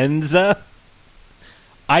credenza?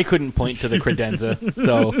 I couldn't point to the credenza,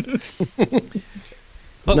 so.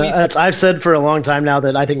 But I've said for a long time now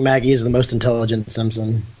that I think Maggie is the most intelligent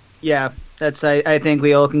Simpson. Yeah, I think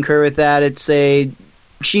we all concur with that.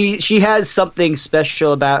 She has something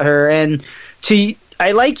special about her, and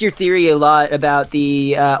I like your theory a lot about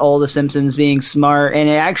all the Simpsons being smart, and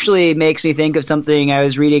it actually makes me think of something I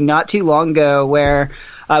was reading not too long ago where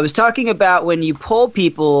I was talking about when you poll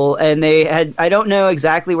people and I don't know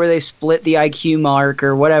exactly where they split the IQ mark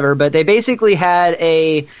or whatever, but they basically had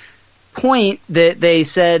a point that they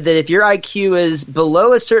said that if your IQ is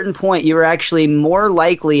below a certain point, you were actually more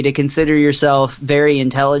likely to consider yourself very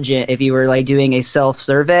intelligent if you were doing a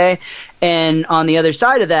self-survey. And on the other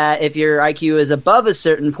side of that, if your IQ is above a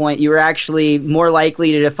certain point, you are actually more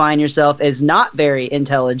likely to define yourself as not very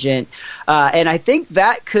intelligent. And I think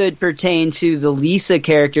that could pertain to the Lisa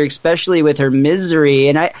character, especially with her misery.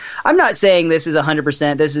 And I'm not saying this is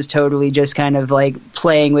 100%. This is totally just kind of like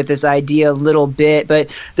playing with this idea a little bit. But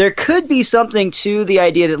there could be something to the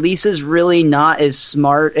idea that Lisa's really not as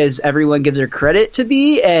smart as everyone gives her credit to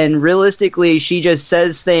be. And realistically, she just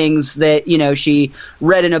says things that, you know, she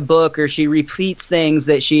read in a book, or she repeats things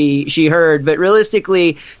that she heard. But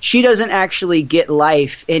realistically, she doesn't actually get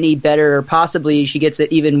life any better, or possibly she gets it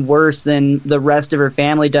even worse than the rest of her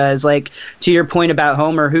family does. Like, to your point about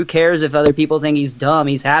Homer, who cares if other people think he's dumb?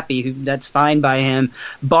 He's happy. That's fine by him.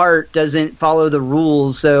 Bart doesn't follow the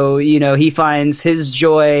rules, so, you know, he finds his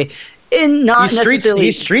joy in not necessarily...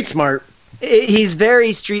 He's street smart. He's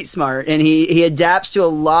very street smart, and he adapts to a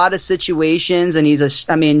lot of situations, and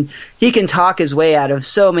he can talk his way out of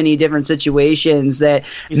so many different situations that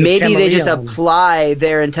maybe they just apply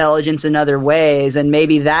their intelligence in other ways, and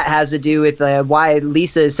maybe that has to do with why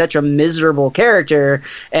Lisa is such a miserable character,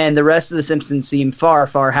 and the rest of the Simpsons seem far,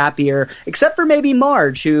 far happier, except for maybe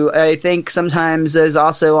Marge, who I think sometimes is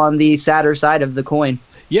also on the sadder side of the coin.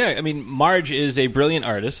 Yeah, I mean, Marge is a brilliant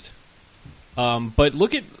artist, but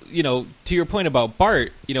look at, you know, to your point about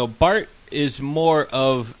Bart, you know, Bart is more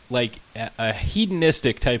of like a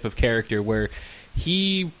hedonistic type of character where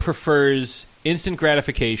he prefers instant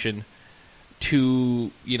gratification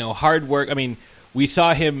to, you know, hard work. I mean, we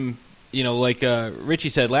saw him, you know, like Richie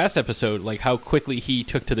said last episode, like how quickly he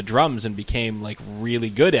took to the drums and became like really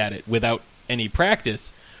good at it without any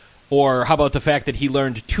practice. Or how about the fact that he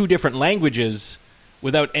learned 2 different languages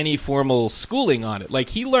without any formal schooling on it? Like,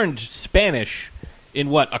 he learned Spanish in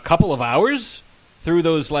a couple of hours through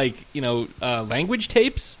those, like, you know, language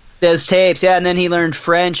tapes? Those tapes, yeah, and then he learned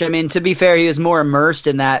French. I mean, to be fair, he was more immersed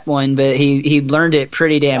in that one, but he learned it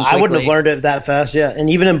pretty damn quickly. I wouldn't have learned it that fast, yeah. And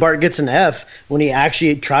even in Bart Gets an F, when he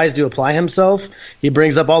actually tries to apply himself, he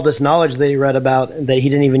brings up all this knowledge that he read about that he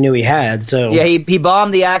didn't even know he had. So yeah, he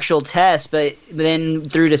bombed the actual test, but then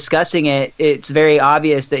through discussing it, it's very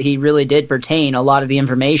obvious that he really did pertain a lot of the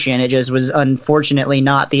information. It just was unfortunately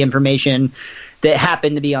not the information that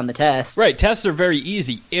happened to be on the test. Right, tests are very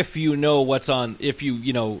easy if you know what's on, if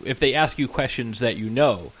they ask you questions that you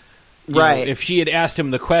know. Right. If she had asked him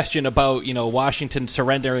the question about, you know, Washington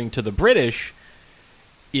surrendering to the British,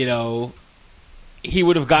 you know, he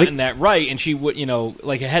would have gotten that right, and she would, you know,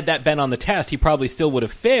 like, had that been on the test, he probably still would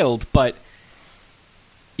have failed, but,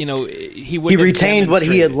 you know, he retained what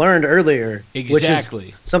he had learned earlier. Exactly.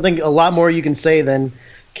 Which is something a lot more you can say than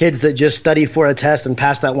kids that just study for a test and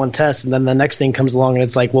pass that one test, and then the next thing comes along and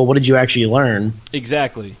it's like, well, what did you actually learn?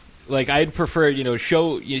 Exactly. Like, I'd prefer, you know,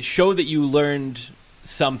 show that you learned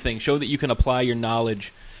something, show that you can apply your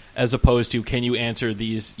knowledge, as opposed to, can you answer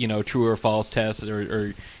these, you know, true or false tests,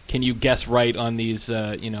 or can you guess right on these,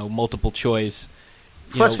 you know, multiple choice.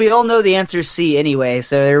 Plus, we all know the answer's C anyway,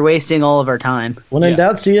 so they're wasting all of our time. When in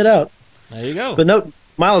doubt, see it out. There you go. But no,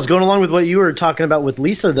 Miles, going along with what you were talking about with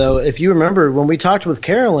Lisa, though, if you remember when we talked with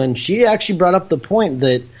Carolyn, she actually brought up the point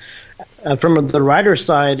that from the writer's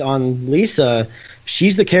side on Lisa,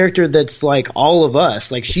 she's the character that's like all of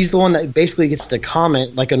us. Like, she's the one that basically gets to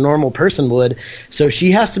comment like a normal person would. So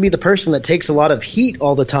she has to be the person that takes a lot of heat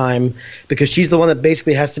all the time, because she's the one that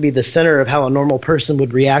basically has to be the center of how a normal person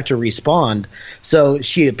would react or respond. So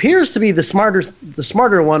she appears to be the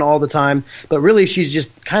smarter one all the time, but really she's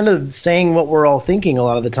just kind of saying what we're all thinking a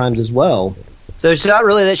lot of the times as well. So it's not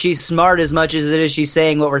really that she's smart as much as it is she's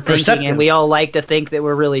saying what we're thinking, Perceptive. And we all like to think that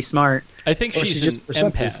we're really smart. I think she's an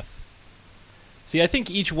empath. See, I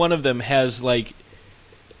think each one of them has, like,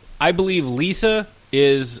 I believe Lisa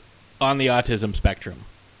is on the autism spectrum.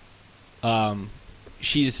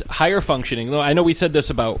 She's higher functioning. Though I know we said this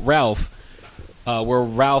about Ralph, where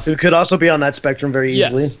Ralph... Who could also be on that spectrum very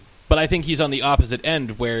easily. Yes, but I think he's on the opposite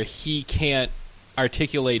end, where he can't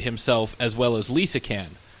articulate himself as well as Lisa can.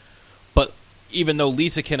 But even though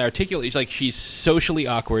Lisa can articulate, she's socially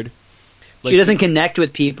awkward. She doesn't connect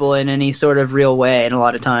with people in any sort of real way, and a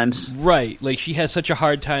lot of times. Right. Like, she has such a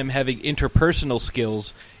hard time having interpersonal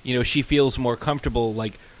skills. You know, she feels more comfortable,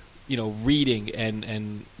 like, you know, reading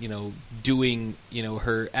and you know, doing, you know,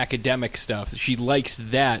 her academic stuff. She likes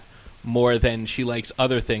that more than she likes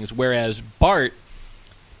other things. Whereas Bart,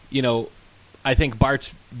 you know, I think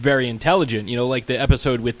Bart's very intelligent. You know, like the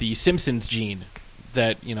episode with the Simpsons gene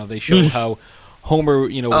that, you know, they show how Homer,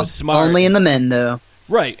 you know, was smart. Only in the men, though.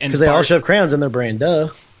 Right, because they all shove crayons in their brain, duh.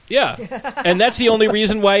 Yeah, and that's the only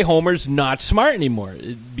reason why Homer's not smart anymore.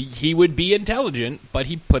 He would be intelligent, but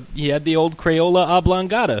he had the old Crayola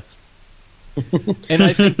oblongata. And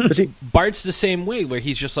I think Bart's the same way, where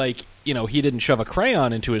he's just like, he didn't shove a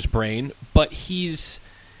crayon into his brain, but he's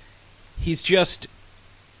too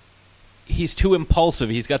impulsive.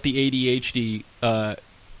 He's got the ADHD,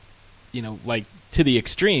 like to the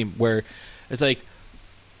extreme, where it's like,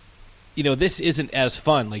 this isn't as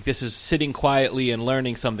fun. Like, this is sitting quietly and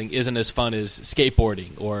learning something isn't as fun as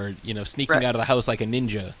skateboarding or, sneaking out of the house like a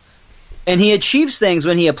ninja. And he achieves things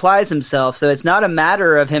when he applies himself, so it's not a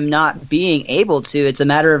matter of him not being able to, it's a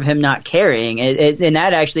matter of him not caring. And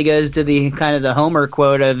that actually goes to the kind of the Homer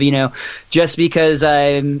quote of, just because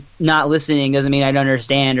I'm not listening doesn't mean I don't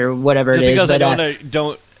understand or whatever just it is. Because but, I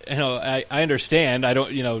don't I understand. I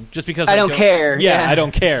don't, just because I don't care. Yeah, I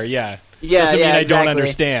don't care, yeah. Doesn't mean I don't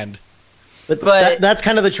understand. But that's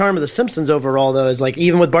kind of the charm of The Simpsons overall, though, is like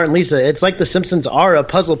even with Bart and Lisa, it's like The Simpsons are a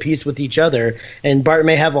puzzle piece with each other, and Bart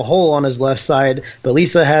may have a hole on his left side, but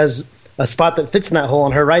Lisa has a spot that fits in that hole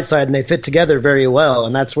on her right side, and they fit together very well,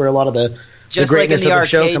 and that's where a lot of the just greatness like in the of the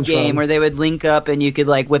show arcade comes game from. where they would link up and you could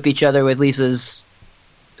like whip each other with Lisa's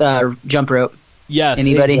jump rope. Yes.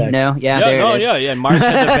 Anybody? Exactly. No? Yeah, there it is. Yeah. Marge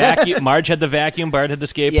had the vacuum. Marge had the vacuum. Bart had the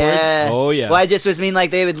skateboard. Yeah. Oh, yeah. Well, I just was mean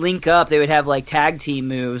like they would link up. They would have like tag team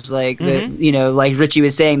moves, like like Richie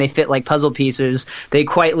was saying, they fit like puzzle pieces. They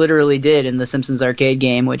quite literally did in the Simpsons arcade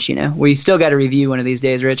game, which we still got to review one of these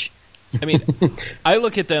days, Rich. I mean, I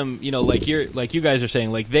look at them, like you guys are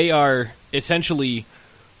saying, like they are essentially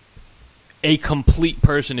a complete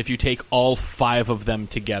person if you take all 5 of them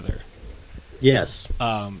together. Yes.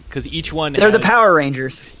 Because each one They're the Power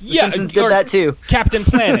Rangers. The Simpsons did that too. Captain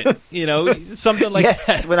Planet, something like that.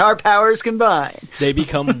 Yes, with our powers combined. They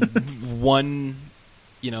become one,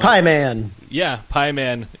 Pie Man. Yeah, Pie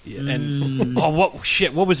Man. And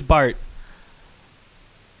what was Bart?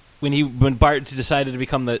 When Bart decided to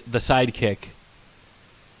become the sidekick.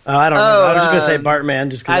 I don't know. I was just going to say Bartman. I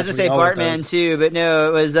was going to say Bartman too, but no,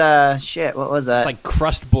 it was, what was that? It's like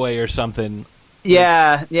Crust Boy or something.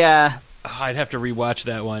 Yeah. I'd have to rewatch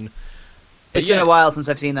that one. It's been a while since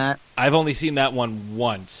I've seen that. I've only seen that one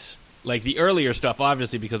once. Like the earlier stuff,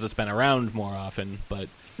 obviously, because it's been around more often. But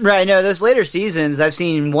right, no, those later seasons I've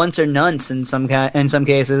seen once or none in some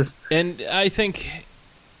cases. And I think,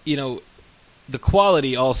 the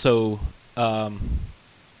quality also.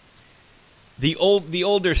 The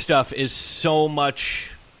older stuff is so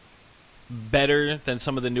much better than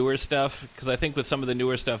some of the newer stuff, because I think with some of the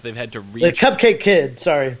newer stuff they've had to reach the Cupcake Kid.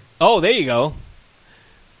 Sorry. Oh, there you go.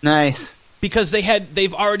 Nice. Because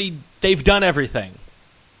they've done everything.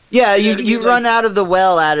 Yeah, you run out of the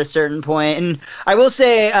well at a certain point. And I will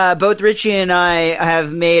say, both Richie and I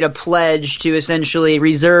have made a pledge to essentially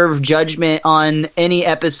reserve judgment on any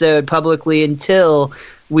episode publicly until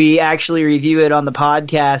we actually review it on the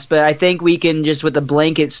podcast. But I think we can just with a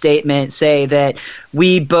blanket statement say that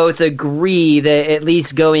we both agree that at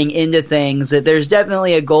least going into things that there's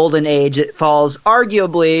definitely a golden age that falls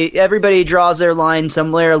arguably, everybody draws their line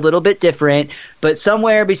somewhere a little bit different, but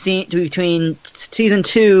somewhere between season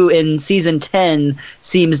 2 and season 10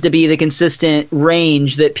 seems to be the consistent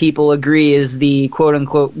range that people agree is the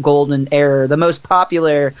quote-unquote golden era. The most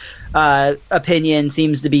popular opinion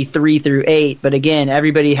seems to be 3 through 8, but again,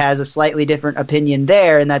 everybody has a slightly different opinion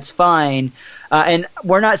there, and that's fine. And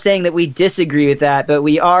we're not saying that we disagree with that, but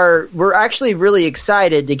we're actually really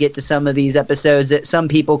excited to get to some of these episodes that some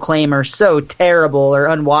people claim are so terrible or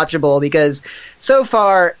unwatchable, because so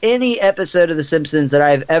far any episode of The Simpsons that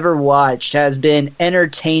I've ever watched has been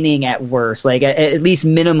entertaining at worst, like at least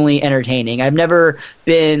minimally entertaining. I've never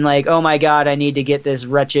been like, oh my god, I need to get this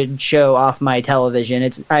wretched show off my television.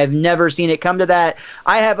 I've never seen it come to that.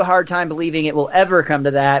 I have a hard time believing it will ever come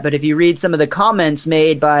to that, but if you read some of the comments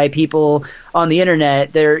made by people on the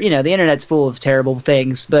internet, the internet's full of terrible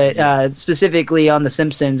things, but specifically on The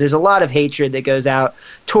Simpsons, there's a lot of hatred that goes out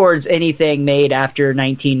towards anything made after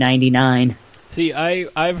 1999. See,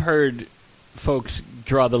 I've heard folks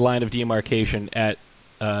draw the line of demarcation at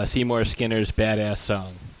Seymour Skinner's Badass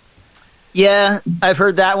Song. Yeah, I've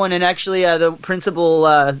heard that one, and actually the principal,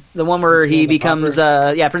 the one where he becomes,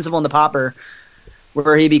 Principal in the Popper,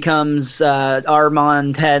 where he becomes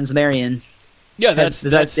Armand Hansmarian. Yeah, that's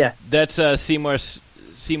Seymour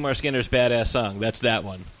Skinner's Badass Song. That's that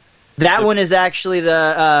one. That one is actually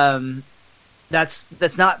the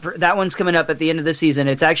that's not that one's coming up at the end of the season.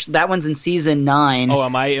 It's actually that one's in season 9. Oh,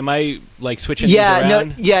 am I like switching these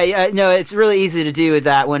around? No, it's really easy to do with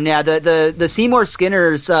that one. Yeah, the Seymour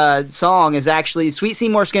Skinner's song is actually Sweet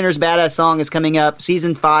Seymour Skinner's Badass Song is coming up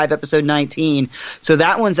season 5 episode 19. So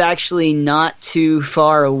that one's actually not too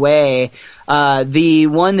far away. The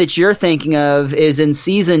one that you're thinking of is in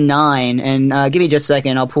season 9, and give me just a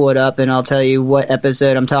second, I'll pull it up and I'll tell you what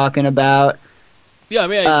episode I'm talking about. Yeah, I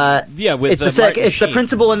mean, with it's the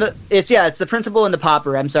principal and it's the principal and the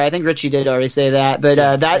popper. I'm sorry, I think Richie did already say that,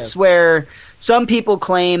 but that's where some people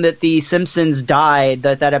claim that the Simpsons died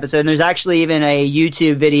that episode. And there's actually even a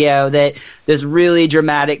YouTube video that this really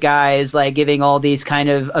dramatic guy is like giving all these kind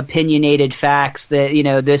of opinionated facts that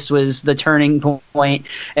this was the turning point.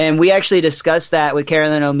 And we actually discussed that with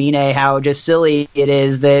Carolyn Omine, how just silly it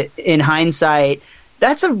is that in hindsight.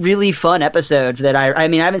 That's a really fun episode that I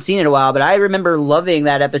mean, I haven't seen it in a while, but I remember loving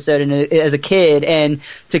that episode as a kid. And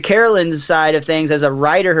to Carolyn's side of things, as a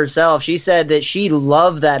writer herself, she said that she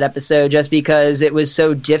loved that episode just because it was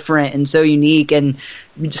so different and so unique and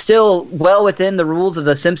still well within the rules of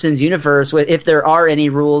the Simpsons universe, if there are any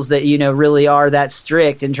rules that, really are that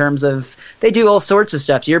strict in terms of they do all sorts of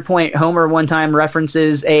stuff. To your point, Homer one time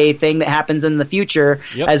references a thing that happens in the future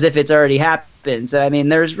as if it's already happened. So, I mean,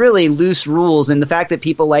 there's really loose rules, and the fact that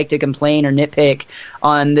people like to complain or nitpick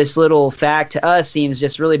on this little fact to us seems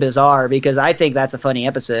just really bizarre because I think that's a funny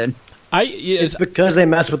episode. It's because they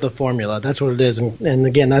mess with the formula. That's what it is. And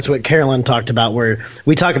again, that's what Carolyn talked about, where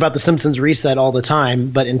we talk about the Simpsons reset all the time,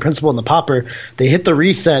 but in Principal and the Popper, they hit the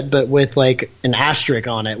reset, but with like an asterisk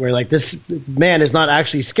on it, where like this man is not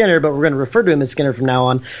actually Skinner, but we're going to refer to him as Skinner from now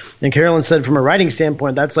on. And Carolyn said from a writing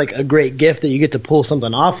standpoint, that's like a great gift that you get to pull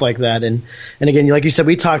something off like that. And again, like you said,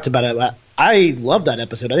 we talked about it. I love that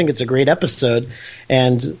episode. I think it's a great episode.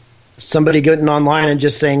 And somebody getting online and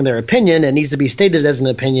just saying their opinion, it needs to be stated as an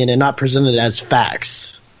opinion and not presented as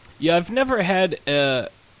facts. Yeah, I've never had an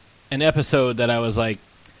episode that I was like,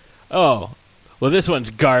 oh, well, this one's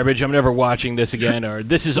garbage, I'm never watching this again, or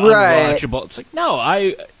this is unwatchable. It's like,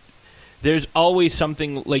 no, there's always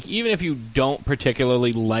something, like, even if you don't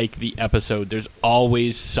particularly like the episode, there's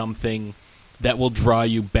always something that will draw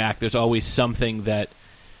you back. There's always something that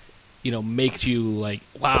makes you like,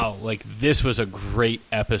 wow, like this was a great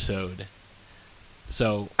episode.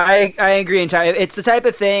 So I agree entirely. It's the type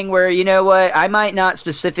of thing where, you know what, I might not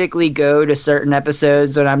specifically go to certain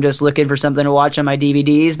episodes when I'm just looking for something to watch on my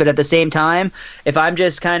DVDs, but at the same time, if I'm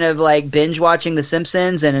just kind of like binge watching The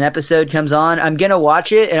Simpsons and an episode comes on, I'm going to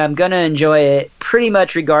watch it and I'm going to enjoy it pretty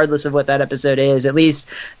much regardless of what that episode is. At least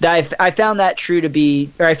I found that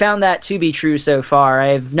to be true so far. I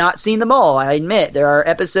have not seen them all. I admit there are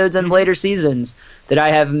episodes in later seasons that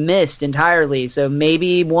I have missed entirely. So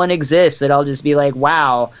maybe one exists that I'll just be like,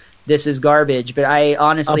 wow, this is garbage. But I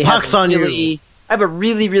honestly have a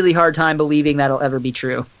really, really hard time believing that'll ever be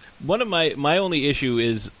true. One of my only issue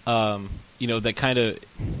is, that kind of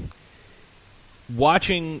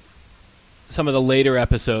watching some of the later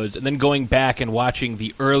episodes and then going back and watching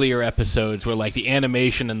the earlier episodes where like the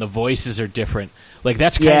animation and the voices are different. Like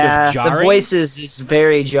that's kind of jarring. The voices is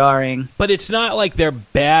very jarring. But it's not like they're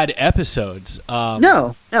bad episodes.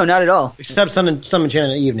 No, not at all. Except some in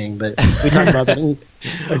Channel Evening, but we talked about that in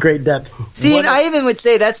a great depth. See, and I even would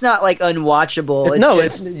say that's not like unwatchable.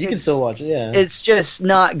 You can still watch it, yeah. It's just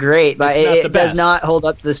not great, but it does not hold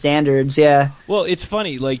up to the standards, yeah. Well, it's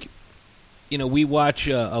funny, like, we watch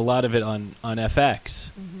a lot of it on FX,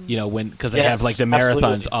 because they have like the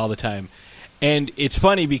marathons all the time. And it's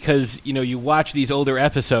funny because, you watch these older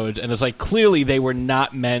episodes and it's like clearly they were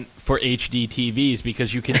not meant for HD TVs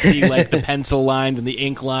because you can see like the pencil lines and the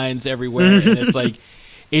ink lines everywhere. And it's like,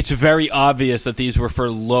 it's very obvious that these were for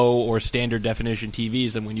low or standard definition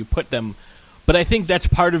TVs. And when you put them, but I think that's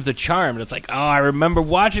part of the charm. It's like, oh, I remember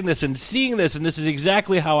watching this and seeing this and this is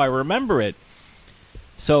exactly how I remember it.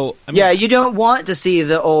 So, you don't want to see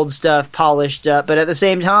the old stuff polished up, but at the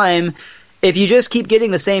same time, if you just keep getting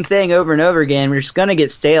the same thing over and over again, we're just going to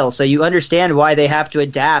get stale. So you understand why they have to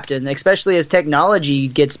adapt, and especially as technology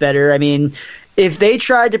gets better. I mean, if they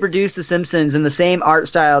tried to produce The Simpsons in the same art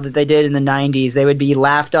style that they did in the 90s, they would be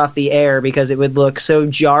laughed off the air because it would look so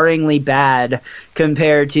jarringly bad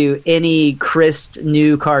compared to any crisp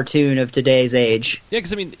new cartoon of today's age. Yeah,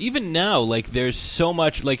 because, I mean, even now, like, there's so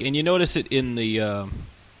much, like, and you notice it in the,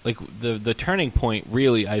 the turning point,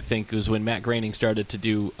 really, I think, was when Matt Groening started to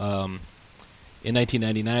do, in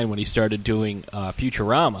 1999 when he started doing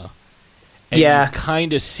Futurama. And you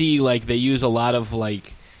kind of see, like, they use a lot of,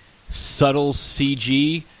 like, subtle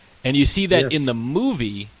CG, and you see that in the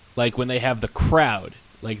movie, like, when they have the crowd,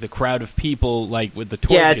 like, the crowd of people, like, with the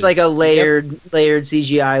torches. Yeah, it's like a layered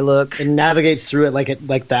CGI look. It navigates through it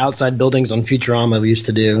like the outside buildings on Futurama we used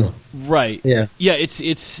to do. Right. Yeah. Yeah,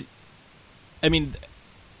 it's I mean,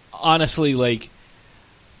 honestly, like,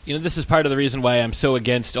 this is part of the reason why I'm so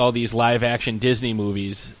against all these live-action Disney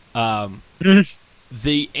movies.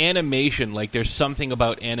 The animation, like, there's something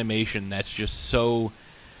about animation that's just so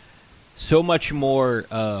much more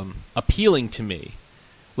appealing to me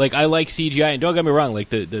Like, I like CGI, and don't get me wrong, like,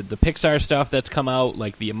 the Pixar stuff that's come out,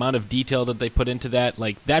 like, the amount of detail that they put into that,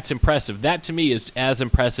 like, that's impressive. That, to me, is as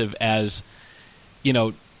impressive as, you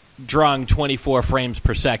know, drawing 24 frames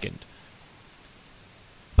per second.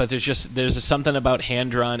 But there's something about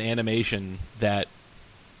hand-drawn animation that,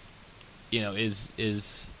 you know,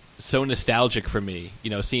 is so nostalgic for me. You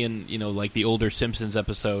know, seeing, you know, like, the older Simpsons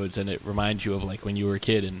episodes, and it reminds you of, like, when you were a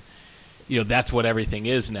kid, and, you know, that's what everything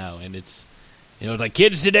is now, and it's, you know, it's like,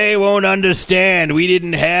 kids today won't understand. We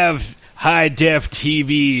didn't have high-def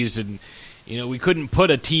TVs, and, you know, we couldn't put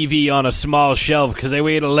a TV on a small shelf because they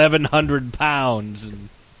weighed 1,100 pounds. And,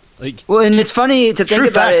 like, well, and it's funny to think true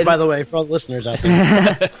about fact, it. by the way, for all the listeners out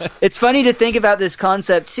there. It's funny to think about this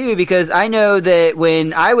concept, too, because I know that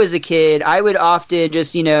when I was a kid, I would often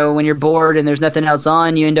just, you know, when you're bored and there's nothing else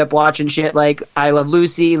on, you end up watching shit like I Love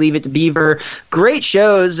Lucy, Leave It to Beaver. Great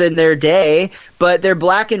shows in their day, but they're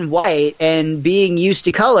black and white, and being used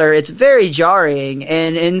to color, it's very jarring.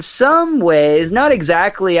 And in some ways, not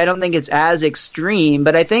exactly, I don't think it's as extreme,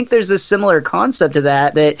 but I think there's a similar concept to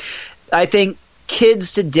that I think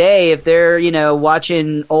kids today, if they're, you know,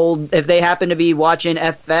 if they happen to be watching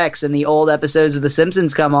FX and the old episodes of The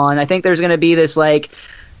Simpsons come on, I think there's going to be this, like,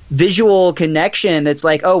 visual connection that's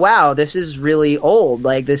like, oh wow, this is really old.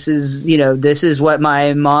 Like, this is, you know, this is what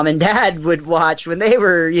my mom and dad would watch when they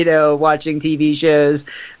were, you know, watching TV shows,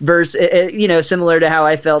 versus, you know, similar to how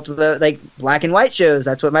I felt about, like, black and white shows.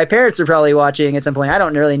 That's what my parents were probably watching at some point. I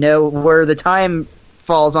don't really know where the time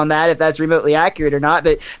falls on that, if that's remotely accurate or not,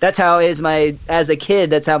 but that's how as a kid,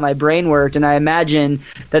 that's how my brain worked, and I imagine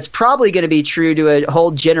that's probably going to be true to a whole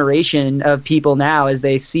generation of people now as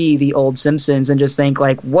they see the old Simpsons and just think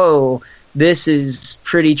like, whoa, this is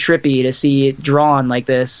pretty trippy to see it drawn like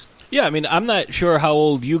this. Yeah, I mean, I'm not sure how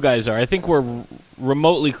old you guys are. I think we're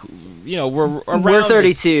remotely, you know, we're around. We're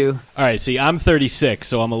 32. All right, see, I'm 36,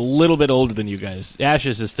 so I'm a little bit older than you guys.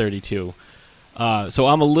 Ashes is 32. So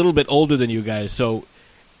I'm a little bit older than you guys, so...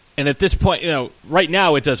 And at this point, you know, right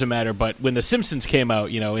now it doesn't matter, but when The Simpsons came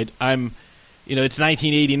out, you know, it's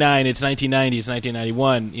 1989, it's 1990, it's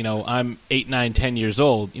 1991, you know, I'm 8, 9, 10 years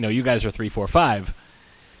old. You know, you guys are 3, 4, 5.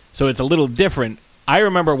 So it's a little different. I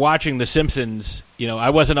remember watching The Simpsons. You know, I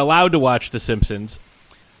wasn't allowed to watch The Simpsons,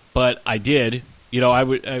 but I did. You know,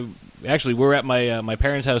 actually, we were at my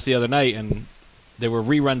parents' house the other night, and there were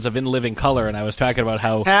reruns of In Living Color, and I was talking about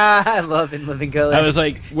how... I love In Living Color. I was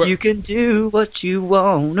like... You can do what you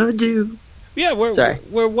want to do. Yeah,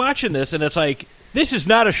 we're watching this, and it's like, this is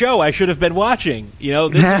not a show I should have been watching. You know,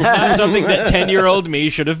 this is not something that 10-year-old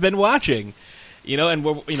me should have been watching. You know, and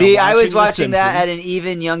see, I was watching that at an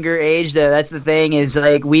even younger age, though. That's the thing, is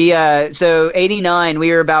like so 89, we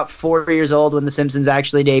were about 4 years old when The Simpsons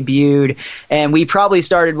actually debuted, and we probably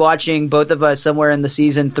started watching, both of us, somewhere in the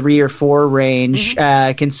season 3 or 4 range,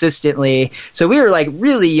 consistently. So we were like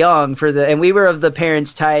really young and we were of the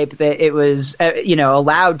parents type that it was, you know,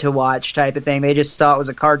 allowed to watch type of thing. They just thought it was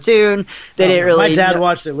a cartoon. They didn't really. My dad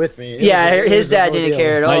watched it with me. His dad didn't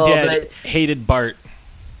care at all. My dad hated Bart.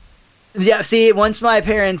 Yeah, see, once my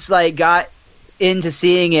parents like got into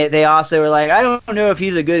seeing it, they also were like, I don't know if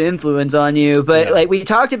he's a good influence on you, but like we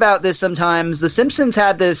talked about this sometimes. The Simpsons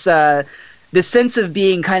had this sense of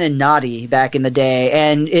being kind of naughty back in the day,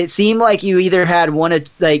 and it seemed like you either had you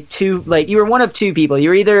were one of two people. You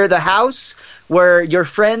were either the house where your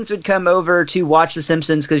friends would come over to watch The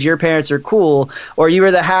Simpsons because your parents are cool, or you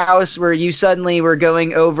were the house where you suddenly were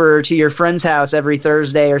going over to your friend's house every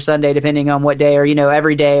Thursday or Sunday, depending on what day, or, you know,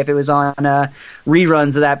 every day if it was on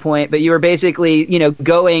reruns at that point. But you were basically, you know,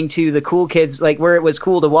 going to the cool kids, like where it was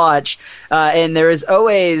cool to watch. And there was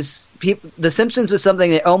always The Simpsons was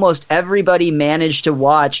something that almost everybody managed to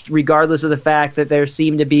watch, regardless of the fact that there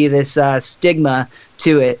seemed to be this stigma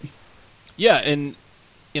to it. Yeah, and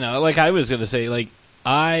you know, like I was going to say, like,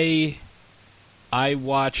 I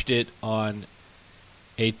watched it on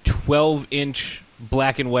a 12-inch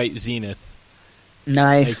black and white Zenith.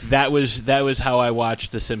 Nice. Like, that was how I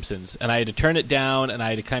watched The Simpsons. And I had to turn it down, and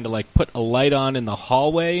I had to kind of, like, put a light on in the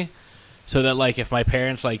hallway so that, like, if my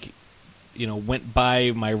parents, like, you know, went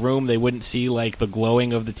by my room, they wouldn't see, like, the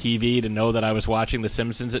glowing of the TV to know that I was watching The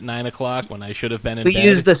Simpsons at 9 o'clock when I should have been in bed. We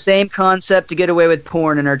used the same concept to get away with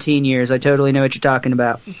porn in our teen years. I totally know what you're talking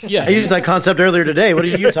about. Yeah, I used that concept earlier today. What are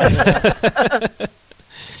you talking about?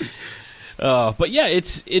 But yeah,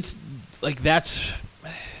 it's like that's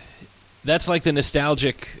like the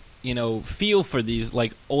nostalgic, you know, feel for these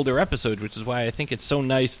like older episodes, which is why I think it's so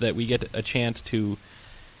nice that we get a chance to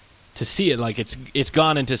see it. Like it's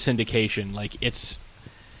gone into syndication, like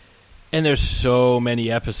and there's so many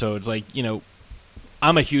episodes, like, you know,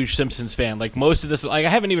 I'm a huge Simpsons fan. Like, most of this, like, I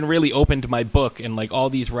haven't even really opened my book, and, like, all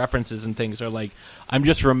these references and things are, like, I'm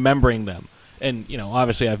just remembering them. And, you know,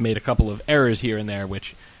 obviously I've made a couple of errors here and there,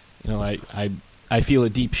 which, you know, I feel a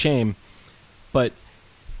deep shame. But,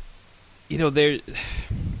 you know, there...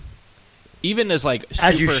 Even as, like...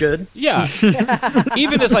 As you should. Yeah.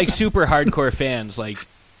 Even as, like, super hardcore fans, like,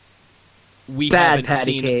 we haven't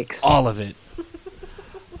seen cakes. all of it.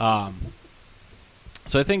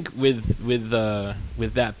 So I think with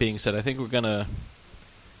that being said, I think we're gonna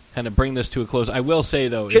kind of bring this to a close. I will say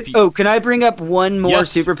though, can I bring up one more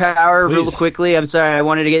superpower real quickly? I'm sorry, I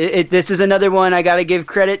wanted to get it. This is another one I got to give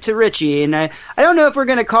credit to Richie, and I don't know if we're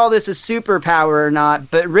gonna call this a superpower or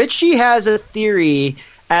not, but Richie has a theory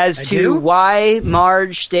as to why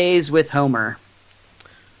Marge stays with Homer.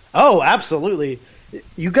 Oh, absolutely.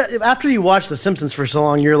 After you watch The Simpsons for so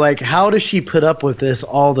long, you're like, how does she put up with this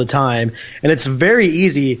all the time? And it's very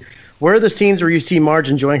easy. Where are the scenes where you see Marge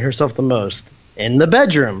enjoying herself the most? In the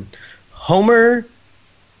bedroom. Homer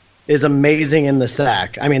is amazing in the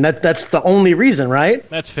sack. I mean, that's the only reason, right?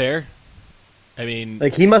 That's fair. I mean,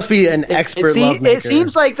 like, he must be an expert lovemaker. It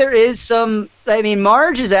seems like there is some. I mean,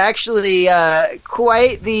 Marge is actually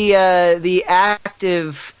quite the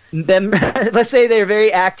active. Let's say they're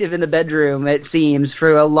very active in the bedroom. It seems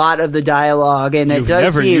for a lot of the dialogue, and You've it does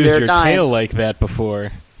never seem used there your times. tail like that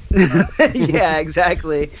before. Yeah,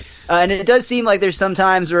 exactly. And it does seem like there's some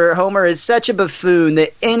times where Homer is such a buffoon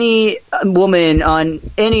that any woman on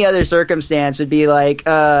any other circumstance would be like,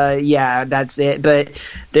 yeah, that's it. But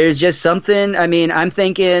there's just something. I mean, I'm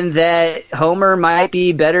thinking that Homer might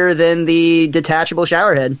be better than the detachable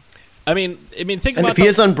showerhead. I mean, think and about if he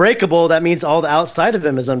is unbreakable, that means all the outside of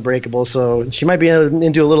him is unbreakable. So she might be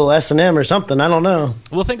into a little S&M or something. I don't know.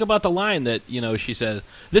 Well, think about the line that, you know, she says,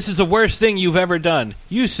 "This is the worst thing you've ever done."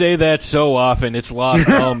 You say that so often, it's lost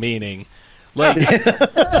all meaning. Like,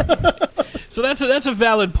 so that's a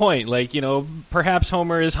valid point. Like, you know, perhaps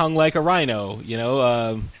Homer is hung like a rhino. You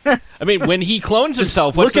know, I mean, when he clones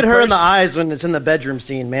himself, look at her in the eyes when it's in the bedroom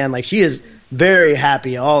scene, man. Like, she is very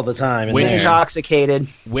happy all the time. When intoxicated.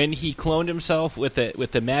 When he cloned himself with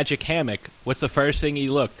the magic hammock, what's the first thing he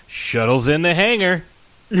looked? Shuttle's in the hangar.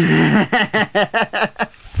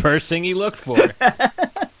 First thing he looked for.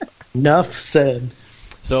 Enough said.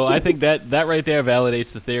 So I think that right there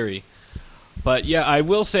validates the theory. But yeah, I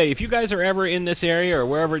will say, if you guys are ever in this area or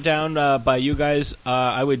wherever down by you guys,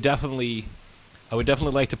 I would definitely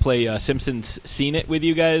like to play Simpsons Seen It with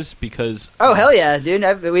you guys, because... Oh, hell yeah, dude.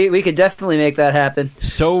 We could definitely make that happen.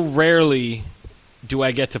 So rarely do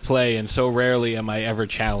I get to play, and so rarely am I ever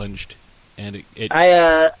challenged. And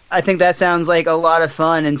I think that sounds like a lot of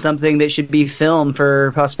fun and something that should be filmed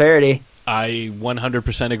for posterity. I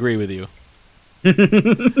 100% agree with you.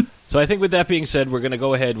 So I think with that being said, we're going to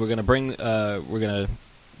go ahead. We're going to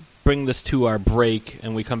bring this to our break,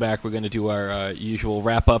 and we come back. We're going to do our usual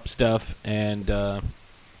wrap-up stuff, and I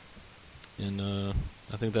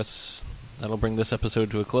think that'll bring this episode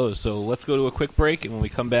to a close. So let's go to a quick break, and when we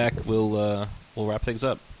come back, we'll wrap things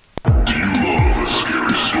up. Do you love a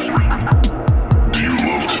scary story? Do you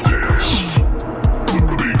love to dance? The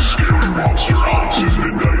Big Scary Monster Haunts at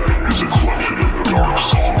Midnight is a collection of dark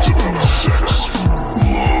songs about sex,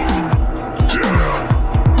 love, death,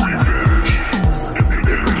 revenge, and the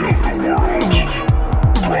end of the world.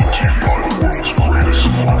 Brought to you by the world's greatest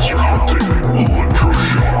monster hunting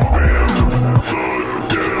electroshock band, the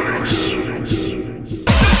Deadites.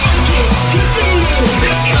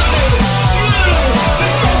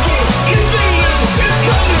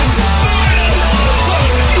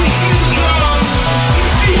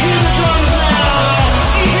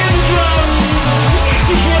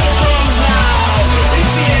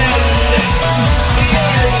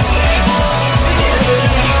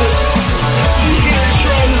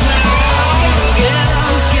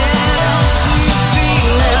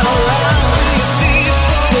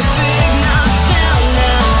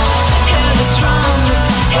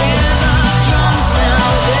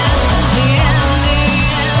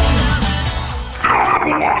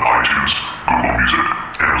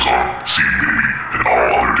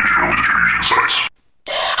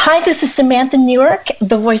 Hi, this is Samantha Newark,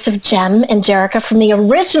 the voice of Jem and Jerrica from the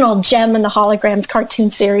original Jem and the Holograms cartoon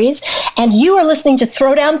series, and you are listening to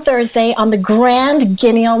Throwdown Thursday on the Grand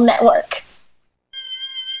Guineal Network.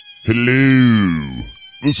 Hello,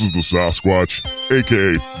 this is the Sasquatch,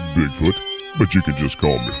 aka Bigfoot, but you can just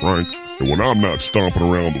call me Frank. And when I'm not stomping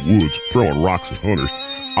around the woods throwing rocks at hunters,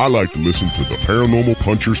 I like to listen to the Paranormal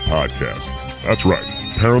Punchers podcast. That's right,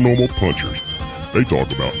 Paranormal Punchers. They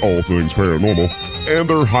talk about all things paranormal, and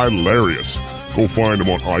they're hilarious. Go find them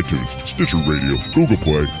on iTunes, Stitcher Radio, Google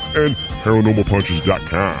Play, and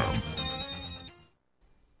ParanormalPunches.com.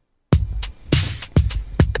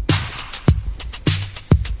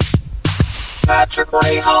 Patrick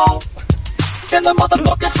Rahal in the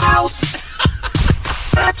motherfucking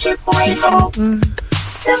house. Patrick Rahal in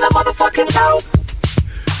the motherfucking house.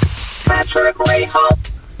 Patrick Rahal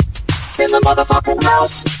in the motherfucking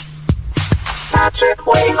house. Patrick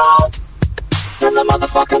Rahal in the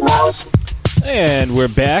motherfucking house. And we're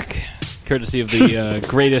back, courtesy of the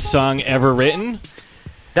greatest song ever written.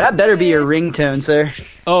 That better be your ringtone, sir.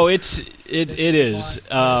 Oh, it is.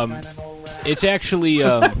 It's actually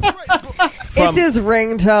it's his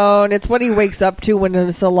ringtone. It's what he wakes up to when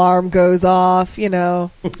his alarm goes off. You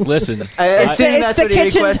know. Listen, I assume that's the what he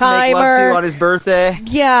kitchen requests to make love timer to on his birthday.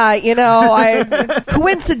 Yeah, you know,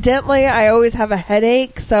 coincidentally I always have a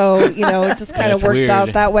headache, so you know it just kind of works weird.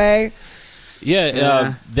 out that way.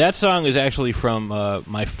 Yeah, that song is actually from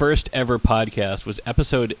my first ever podcast. Was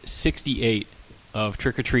episode 68 of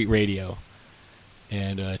Trick or Treat Radio,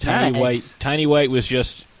 and Tiny White was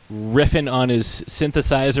just riffing on his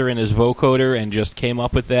synthesizer and his vocoder and just came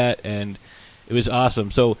up with that, and it was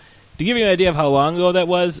awesome. So to give you an idea of how long ago that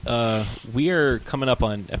was, we are coming up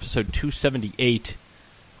on episode 278,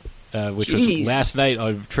 which was last night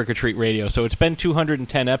of Trick or Treat Radio. So it's been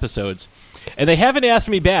 210 episodes, and they haven't asked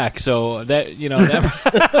me back. So that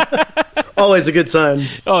that always a good sign.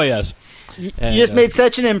 Oh yes. You just made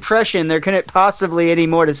such an impression. There couldn't possibly any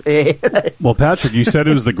more to say. Well, Patrick, you said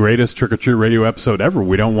it was the greatest Trick or Treat Radio episode ever.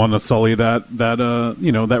 We don't want to sully that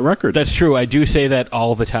record. That's true. I do say that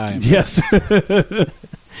all the time. Yes.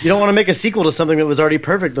 You don't want to make a sequel to something that was already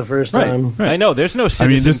perfect the first time. Right. I know. There's no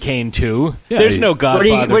Citizen Kane 2. Yeah, there's no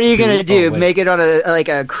Godfather. What are you going to do? Oh, make it on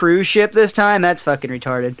a cruise ship this time? That's fucking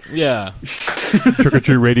retarded. Yeah. Trick or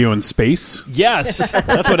Treat Radio in space? Yes.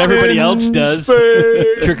 That's what everybody else does.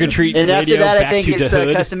 Trick or Treat and Radio. After that, back I think to it's the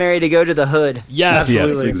hood. customary to go to the hood. Yes.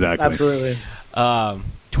 Yes, exactly. Absolutely.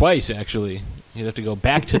 Twice, actually. You'd have to go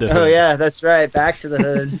back to the hood. Oh, yeah, that's right. Back to the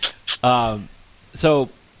hood. So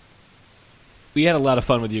we had a lot of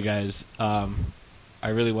fun with you guys. I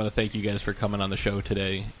really want to thank you guys for coming on the show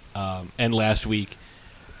today and last week.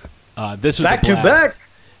 This was back a blast. to back.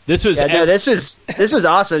 This was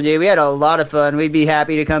awesome, dude. We had a lot of fun. We'd be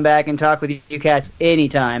happy to come back and talk with you cats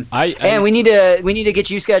anytime. And we need to get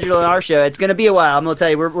you scheduled on our show. It's going to be a while. I'm going to tell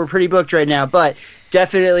you, we're pretty booked right now, but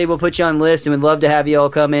definitely we'll put you on the list, and we'd love to have you all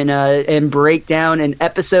come in and break down an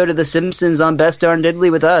episode of The Simpsons on Best Darn Diddley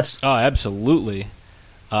with us. Oh, absolutely.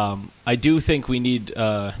 I do think we need.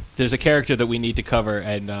 There's a character that we need to cover,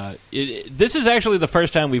 and this is actually the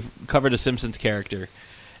first time we've covered a Simpsons character.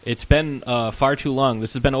 It's been far too long.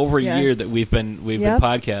 This has been over a year that we've been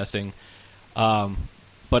podcasting.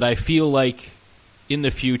 But I feel like in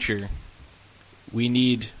the future we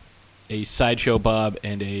need a Sideshow Bob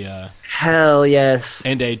and a hell yes,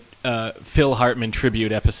 and a Phil Hartman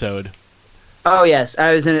tribute episode. Oh yes,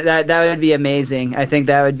 I was in it. That would be amazing. I think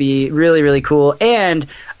that would be really, really cool. And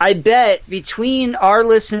I bet between our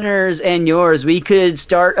listeners and yours, we could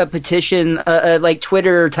start a petition, like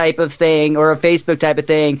Twitter type of thing or a Facebook type of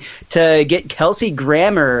thing, to get Kelsey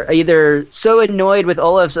Grammer either so annoyed with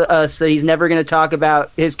all of us that he's never going to talk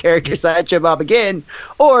about his character Sideshow Bob again,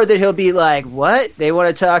 or that he'll be like, "What? They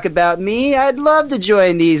want to talk about me? I'd love to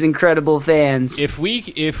join these incredible fans." If we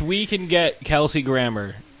can get Kelsey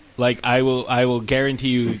Grammer. Like I will guarantee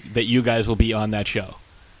you that you guys will be on that show.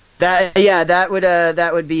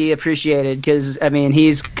 That would be appreciated because I mean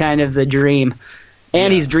he's kind of the dream,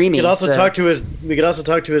 and he's dreamy. We could also talk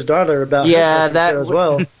to his daughter about that as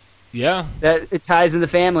well. Yeah, that it ties in the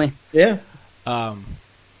family. Yeah. But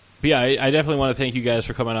yeah, I definitely want to thank you guys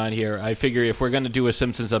for coming on here. I figure if we're going to do a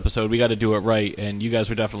Simpsons episode, we got to do it right, and you guys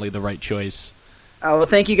were definitely the right choice. Oh well,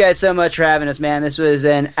 thank you guys so much for having us, man. This was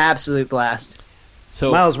an absolute blast. So,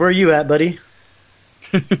 Miles, where are you at, buddy?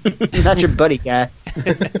 Not your buddy, guy.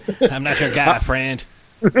 I'm not your guy, friend.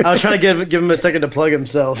 I was trying to give him a second to plug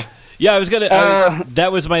himself. Yeah, I was gonna.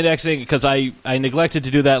 That was my next thing because I neglected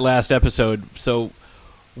to do that last episode. So,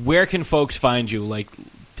 where can folks find you? Like,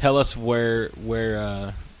 tell us where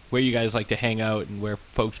you guys like to hang out and where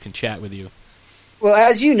folks can chat with you. Well,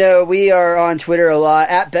 as you know, we are on Twitter a lot,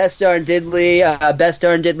 at Best Darn Diddley.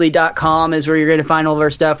 BestDarnDiddley.com is where you're going to find all of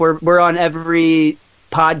our stuff. We're on every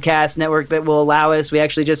podcast network that will allow us. We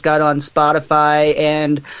actually just got on Spotify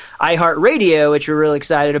and iHeartRadio, which we're really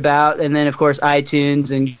excited about, and then, of course,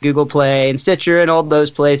 iTunes and Google Play and Stitcher and all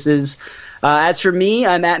those places. As for me,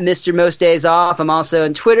 I'm at Mr. Most Days Off. I'm also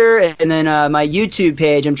on Twitter, and then my YouTube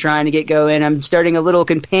page I'm trying to get going. I'm starting a little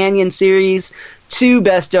companion series to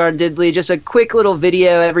Best Darn Diddley, just a quick little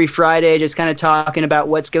video every Friday, just kind of talking about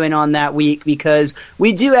what's going on that week, because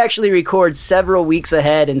we do actually record several weeks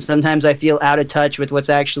ahead, and sometimes I feel out of touch with what's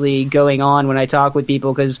actually going on when I talk with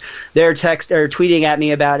people, because they're tweeting at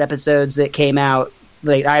me about episodes that came out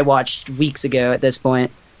like I watched weeks ago at this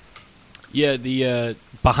point. Yeah, the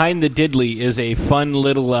Behind the Diddley is a fun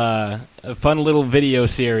little video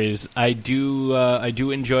series. I do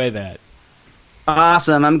enjoy that.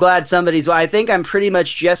 Awesome! I'm glad I think I'm pretty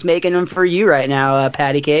much just making them for you right now,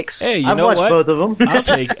 Patty Cakes. Hey, I've watched both of them. I'll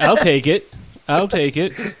take it. I'll take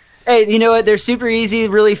it. Hey, you know what? They're super easy,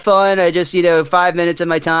 really fun. I just 5 minutes of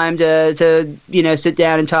my time to sit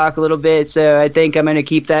down and talk a little bit. So I think I'm going to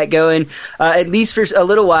keep that going at least for a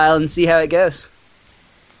little while and see how it goes.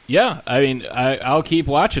 Yeah, I mean, I'll keep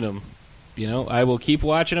watching them. I will keep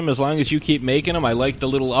watching them as long as you keep making them. I like the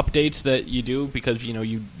little updates that you do because,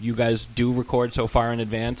 you guys do record so far in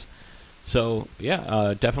advance. So,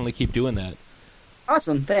 yeah, definitely keep doing that.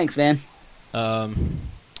 Awesome. Thanks, man. I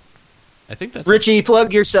think that's... Richie,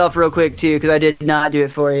 plug yourself real quick, too, because I did not do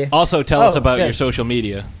it for you. Also, tell us about your social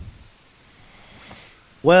media.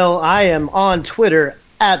 Well, I am on Twitter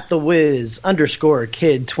at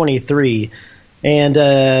 @thewiz_kid23. And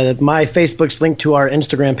my Facebook's linked to our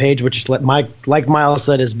Instagram page, which, like Miles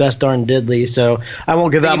said, is Best Darn Diddley. So I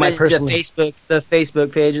won't give out my personal... The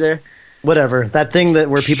Facebook page there? Whatever. That thing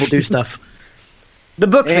where people do stuff. The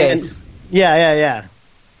book face. Yeah.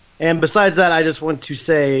 And besides that, I just want to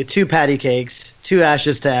say 2 Patty Cakes, 2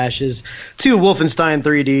 Ashes to Ashes, 2 Wolfenstein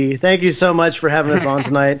 3D. Thank you so much for having us on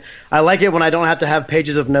tonight. I like it when I don't have to have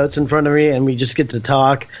pages of notes in front of me and we just get to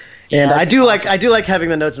talk. And I do like having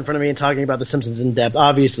the notes in front of me and talking about The Simpsons in depth.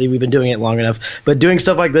 Obviously, we've been doing it long enough, but doing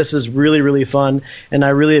stuff like this is really, really fun. And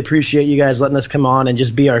I really appreciate you guys letting us come on and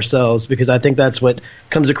just be ourselves, because I think that's what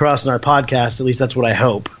comes across in our podcast. At least that's what I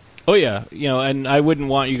hope. Oh yeah, and I wouldn't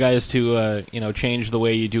want you guys to change the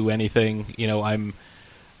way you do anything.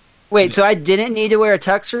 Wait, so I didn't need to wear a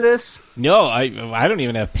tux for this? No, I don't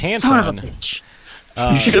even have pants on. Son of a bitch.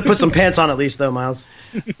 You should have put some pants on at least, though, Miles.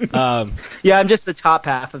 Yeah, I'm just the top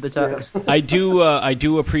half of the tux. I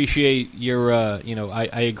do appreciate your.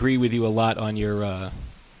 I agree with you a lot on your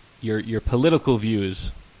political views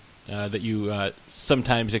that you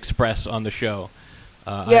sometimes express on the show.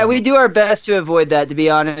 We do our best to avoid that, to be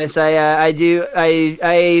honest. I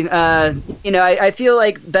feel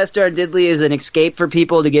like Best Darn Diddley is an escape for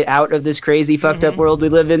people to get out of this crazy fucked up world we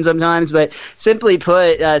live in sometimes. But simply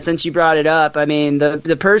put, since you brought it up, I mean,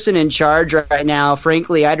 the person in charge right now,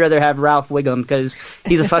 frankly, I'd rather have Ralph Wiggum, because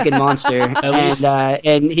he's a fucking monster.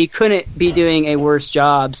 And he couldn't be doing a worse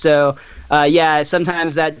job. So,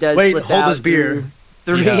 sometimes that does slip hold out his beer.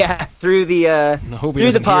 through the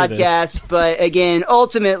podcast. But again,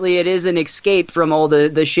 ultimately, it is an escape from all the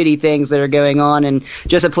shitty things that are going on, and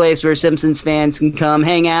just a place where Simpsons fans can come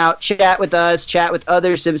hang out, chat with us, chat with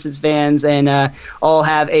other Simpsons fans, and all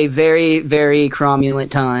have a very, very cromulent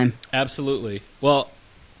time. Absolutely. Well,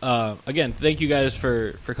 again, thank you guys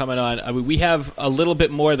for coming on. I mean, we have a little bit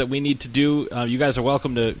more that we need to do. You guys are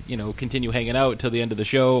welcome to continue hanging out till the end of the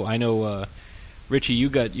show. I know. Richie, you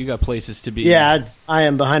got places to be. Yeah, I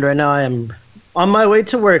am behind right now. I am on my way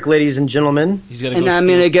to work, ladies and gentlemen. I'm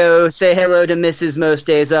going to go say hello to Mrs. Most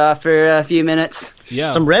Days Off for a few minutes.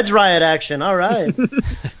 Yeah. Some Reds Riot action. All right.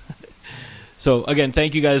 So, again,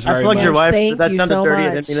 thank you guys very much. I plugged your wife. Thank that you sounded so dirty.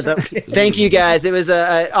 much. I didn't mean it that way. Thank you, guys. It was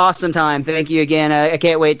an awesome time. Thank you again. I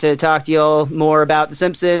can't wait to talk to you all more about The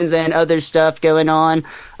Simpsons and other stuff going on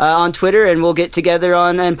Twitter, and we'll get together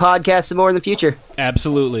and podcast some more in the future.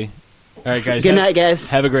 Absolutely. All right, guys. Good night,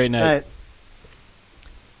 guys. Have a great night. All right.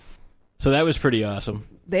 So that was pretty awesome.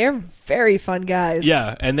 They're very fun guys.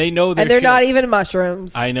 Yeah, and they know their and they're shit. not even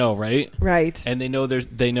mushrooms. I know, right? Right. And they know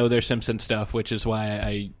their Simpson stuff, which is why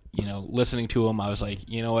I listening to them, I was like,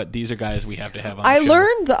 you know what, these are guys we have to have on the show.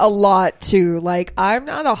 Learned a lot too. Like, I'm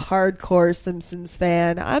not a hardcore Simpsons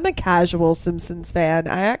fan. I'm a casual Simpsons fan.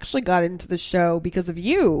 I actually got into the show because of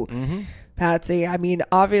you. Mm-hmm. Patsy. I mean,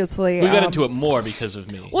 obviously... We got into it more because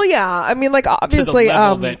of me. Well, yeah. I mean, like, obviously... To the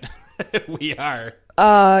level that we are.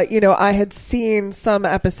 I had seen some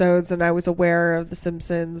episodes and I was aware of The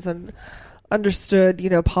Simpsons and understood,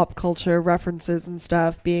 pop culture references and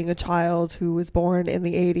stuff, being a child who was born in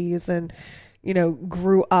the 80s and,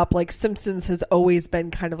 grew up. Like, Simpsons has always been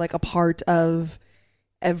kind of like a part of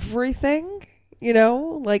everything,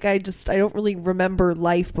 Like, I don't really remember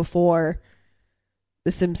life before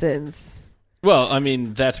The Simpsons. Well, I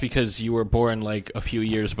mean, that's because you were born like a few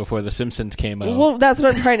years before The Simpsons came out. Well, that's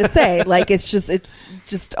what I'm trying to say. Like, it's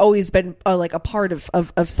just always been like a part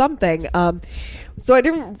of something. So I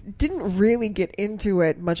didn't really get into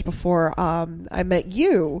it much before I met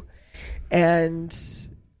you, and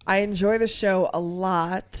I enjoy the show a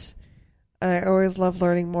lot. And I always love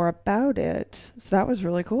learning more about it. So that was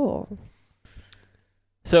really cool.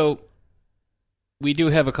 So we do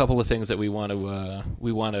have a couple of things that we want to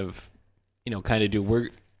kind of do.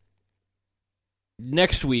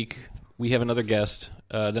 Next week we have another guest.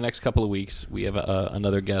 The next couple of weeks we have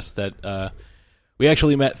another guest that we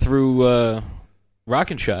actually met through Rock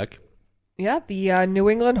and Shock. Yeah, the New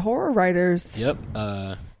England horror writers. Yep.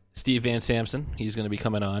 Steve Van Samson. He's going to be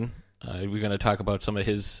coming on. We're going to talk about some of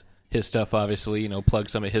his stuff, obviously, plug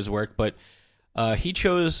some of his work. But he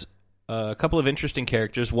chose a couple of interesting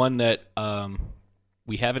characters. One that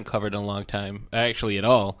we haven't covered in a long time, actually at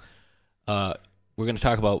all. We're going to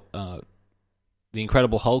talk about the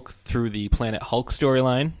Incredible Hulk through the Planet Hulk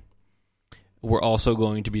storyline. We're also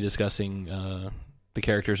going to be discussing the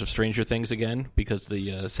characters of Stranger Things again, because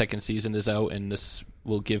the second season is out, and this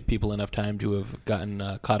will give people enough time to have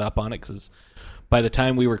gotten caught up on it, because by the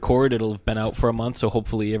time we record, it'll have been out for a month, so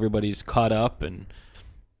hopefully everybody's caught up, and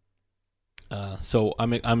so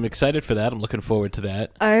I'm excited for that. I'm looking forward to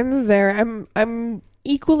that. I'm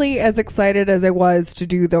equally as excited as I was to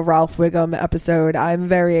do the Ralph Wiggum episode. I'm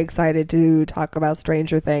very excited to talk about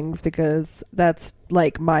Stranger Things, because that's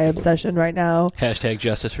like my obsession right now. Hashtag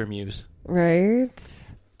justice for Muse. Right.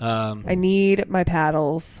 I need my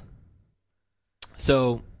paddles.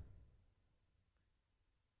 So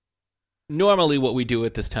normally what we do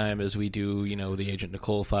at this time is we do, the Agent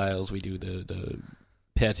Nicole files, we do the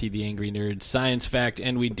Patsy the Angry Nerd Science Fact,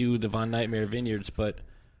 and we do the Von Nightmare Vineyards, but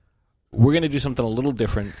we're going to do something a little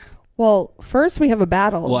different. Well, first we have a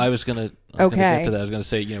battle. Well, I was going to get to that. I was going to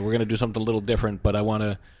say, we're going to do something a little different, but I want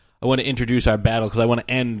to introduce our battle, because I want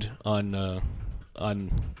to end on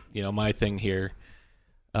my thing here.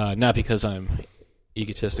 Not because I'm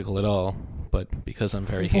egotistical at all, but because I'm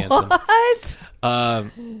very handsome. What?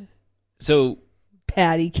 So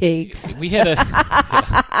patty cakes. We had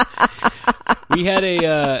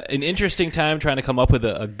an interesting time trying to come up with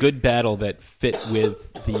a good battle that fit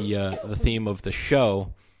with the theme of the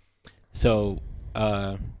show. So,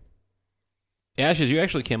 Ashes, you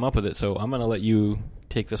actually came up with it, so I'm going to let you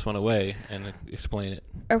take this one away and explain it.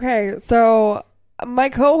 Okay, so my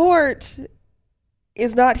cohort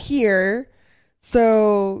is not here,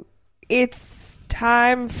 so it's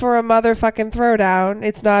time for a motherfucking throwdown.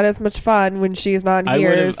 It's not as much fun when she's not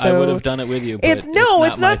here. I would have done it with you, but it's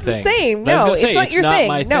not the same. No, it's not your thing.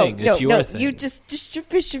 My thing. It's your thing. You just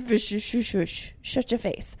shush. Shut your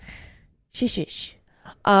face. Shush.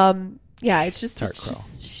 Yeah, it's just Tart Crawl.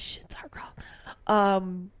 It's Tart Crawl.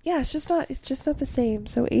 It's just not the same.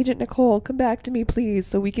 So Agent Nicole, come back to me, please,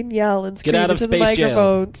 so we can yell and scream into the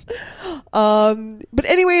microphones. But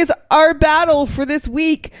anyways, our battle for this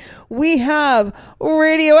week, we have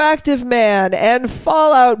Radioactive Man and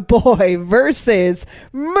Fallout Boy versus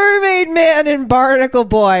Mermaid Man and Barnacle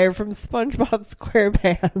Boy from SpongeBob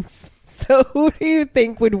SquarePants. So who do you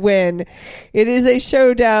think would win? It is a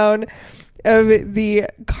showdown of the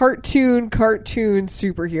cartoon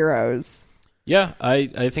superheroes. Yeah,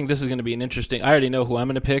 I think this is going to be an interesting... I already know who I'm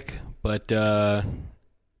going to pick, but,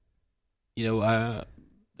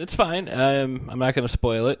 it's fine. I'm not going to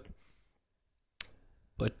spoil it.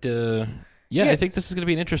 But, I think this is going to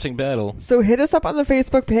be an interesting battle. So hit us up on the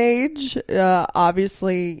Facebook page.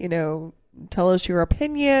 Obviously, tell us your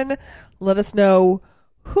opinion. Let us know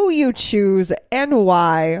who you choose and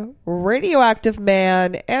why. Radioactive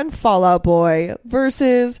Man and Fallout Boy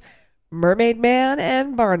versus Mermaid Man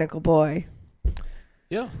and Barnacle Boy.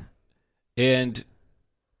 Yeah. And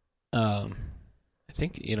I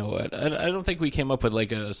think, I don't think we came up with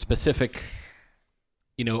like a specific,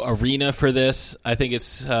 arena for this. I think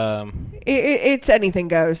it's... it's anything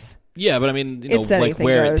goes. Yeah, but I mean, it's like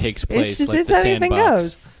where goes. It takes place, it's like it's the anything sandbox.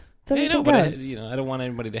 Goes. But I don't want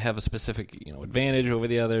anybody to have a specific, advantage over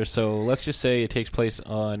the other. So let's just say it takes place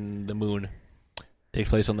on the moon.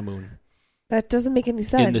 That doesn't make any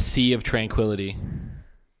sense. In the Sea of Tranquility.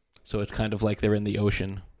 So it's kind of like they're in the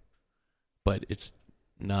ocean, but it's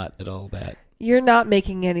not at all that. You're not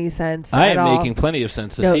making any sense. I am all. Making plenty of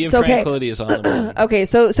sense. The Sea of Tranquility is on the moon. Okay,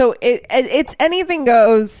 so it's anything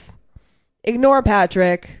goes. Ignore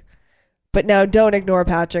Patrick, but now don't ignore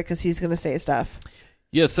Patrick because he's going to say stuff.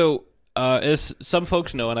 Yeah, so as some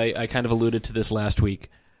folks know, and I kind of alluded to this last week,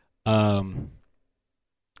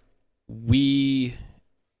 we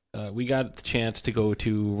we got the chance to go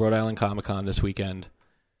to Rhode Island Comic Con this weekend,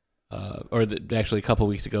 actually a couple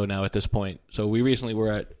weeks ago now at this point. So we recently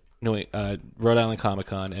were at Rhode Island Comic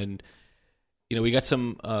Con, and we got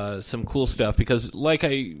some cool stuff because, like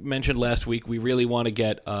I mentioned last week, we really want to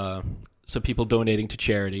get some people donating to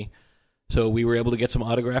charity. So we were able to get some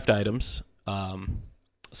autographed items.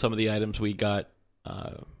 Some of the items we got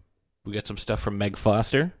some stuff from Meg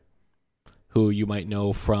Foster, who you might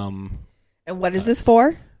know from. And what is this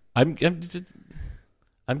for? I'm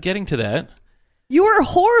getting to that. You are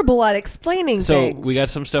horrible at explaining things. So we got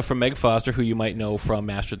some stuff from Meg Foster, who you might know from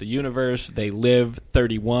Master of the Universe, They Live,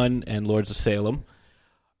 31, and Lords of Salem.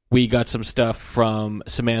 We got some stuff from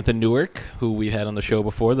Samantha Newark, who we've had on the show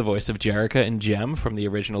before, the voice of Jerrica and Jem from the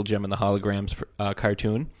original Jem and the Holograms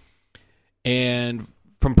cartoon. And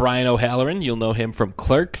from Brian O'Halloran, you'll know him from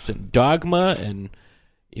Clerks and Dogma and,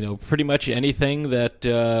 pretty much anything that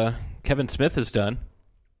Kevin Smith has done.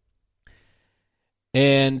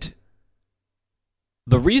 And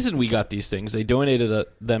the reason we got these things, they donated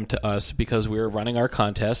them to us because we were running our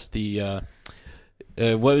contest. The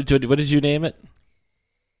what did you name it?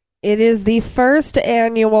 It is the first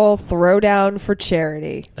annual Throwdown for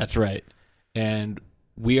Charity. That's right, and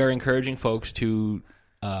we are encouraging folks to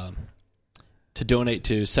donate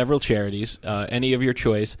to several charities, any of your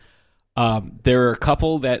choice. There are a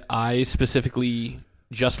couple that I specifically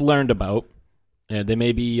just learned about. And they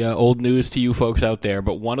may be old news to you folks out there,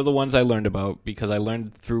 but one of the ones I learned about, because I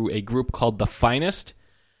learned through a group called The Finest,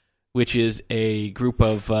 which is a group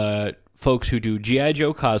of folks who do G.I.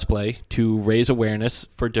 Joe cosplay to raise awareness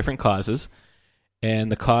for different causes.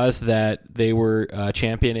 And the cause that they were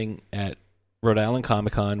championing at Rhode Island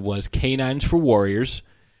Comic Con was Canines for Warriors.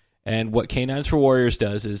 And what Canines for Warriors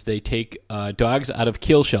does is they take dogs out of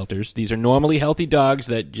kill shelters. These are normally healthy dogs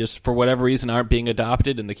that just, for whatever reason, aren't being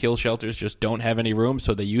adopted, and the kill shelters just don't have any room,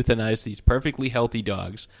 so they euthanize these perfectly healthy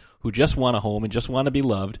dogs who just want a home and just want to be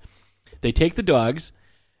loved. They take the dogs,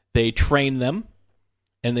 they train them,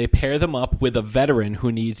 and they pair them up with a veteran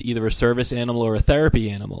who needs either a service animal or a therapy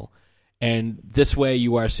animal. And this way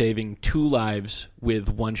you are saving 2 lives with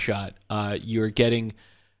one shot. You're getting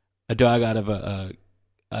a dog out of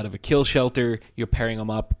a kill shelter, you're pairing them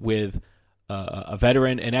up with a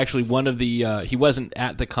veteran. And actually one of the, he wasn't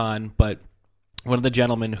at the con, but one of the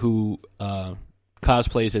gentlemen who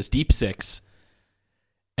cosplays as Deep Six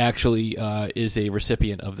actually is a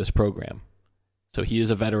recipient of this program. So he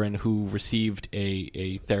is a veteran who received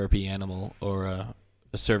a therapy animal or a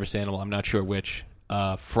service animal, I'm not sure which,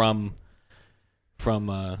 from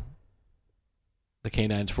the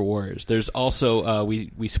Canines for Warriors. There's also,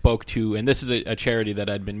 we spoke to, and this is a charity that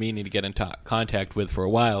I'd been meaning to get in contact with for a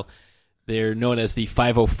while. They're known as the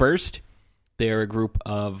 501st. They're a group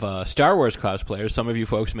of Star Wars cosplayers. Some of you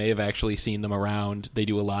folks may have actually seen them around. They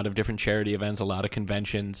do a lot of different charity events, a lot of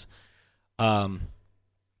conventions.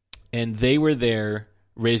 And they were there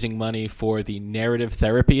raising money for the Narrative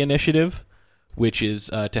Therapy Initiative, which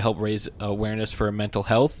is to help raise awareness for mental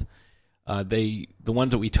health. The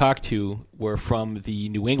ones that we talked to were from the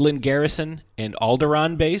New England Garrison and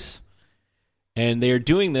Alderaan base, and they are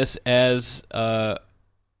doing this as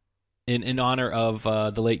in honor of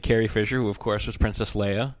the late Carrie Fisher, who of course was Princess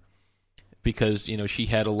Leia, because she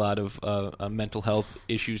had a lot of mental health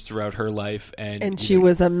issues throughout her life, and she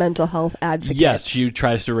was a mental health advocate. Yes, she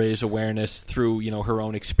tries to raise awareness through her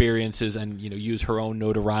own experiences and use her own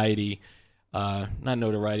notoriety. Not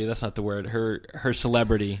notoriety, that's not the word, her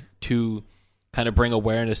celebrity to kind of bring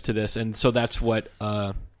awareness to this. And so that's what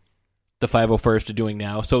the 501st are doing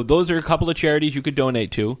now. So those are a couple of charities you could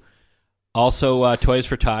donate to. Also, Toys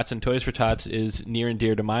for Tots. And Toys for Tots is near and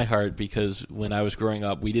dear to my heart because when I was growing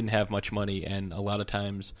up, we didn't have much money. And a lot of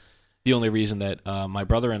times, the only reason that my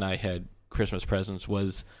brother and I had Christmas presents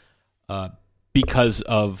was because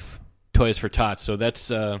of Toys for Tots. So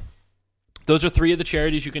that's... those are 3 of the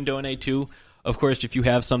charities you can donate to. Of course, if you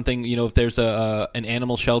have something, if there's an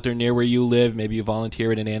animal shelter near where you live, maybe you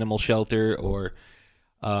volunteer at an animal shelter, or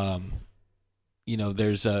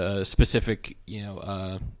there's a specific,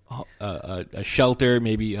 a shelter,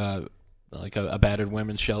 maybe like a battered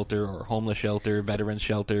women's shelter or homeless shelter, veterans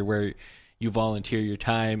shelter, where you volunteer your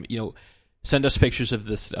time. Send us pictures of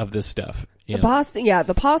this stuff.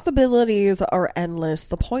 The possibilities are endless.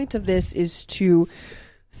 The point of this is to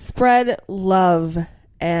spread love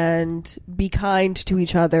and be kind to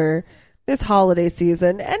each other this holiday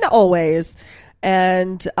season and always.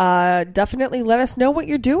 And definitely let us know what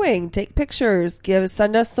you're doing. Take pictures.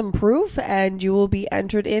 Send us some proof, and you will be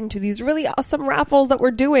entered into these really awesome raffles that we're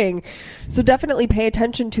doing. So definitely pay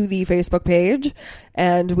attention to the Facebook page,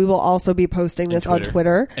 and we will also be posting this on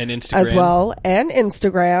Twitter and Instagram as well, and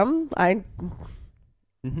Instagram.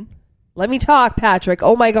 Let me talk, Patrick.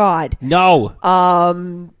 Oh my God. No.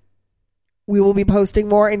 We will be posting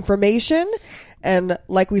more information. And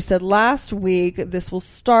like we said last week, this will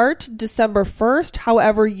start December 1st.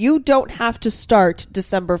 However, you don't have to start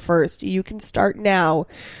December 1st. You can start now.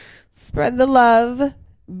 Spread the love.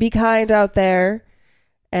 Be kind out there.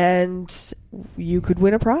 And you could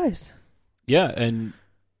win a prize. Yeah, and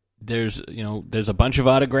there's a bunch of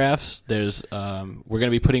autographs. There's we're going to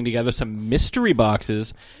be putting together some mystery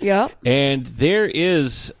boxes. Yeah. And there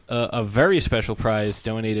is a very special prize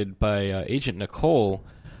donated by Agent Nicole.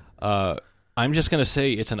 I'm just going to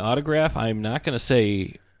say it's an autograph. I'm not going to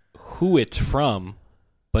say who it's from,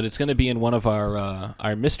 but it's going to be in one of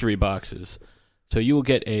our mystery boxes. So you will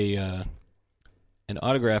get an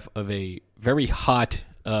autograph of a very hot,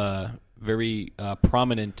 very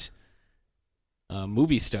prominent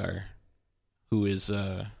movie star who is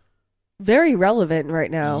very relevant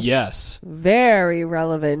right now. Yes. Very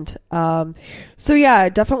relevant. So yeah,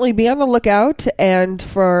 definitely be on the lookout and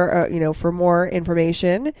for more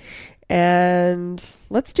information. And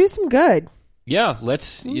let's do some good. Yeah,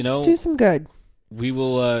 let's do some good. We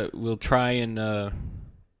will we'll try and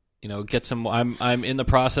get some. I'm in the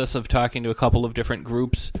process of talking to a couple of different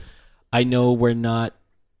groups. I know we're not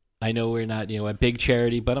a big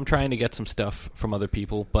charity, but I'm trying to get some stuff from other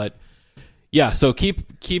people. But yeah, so keep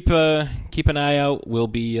an eye out. We'll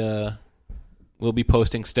be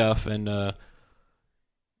posting stuff, and I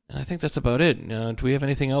think that's about it. Do we have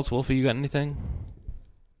anything else, Wolfie? You got anything?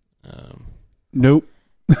 Nope.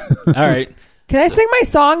 All right. Can I sing my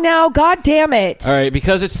song now? God damn it. All right,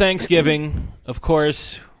 because it's Thanksgiving, of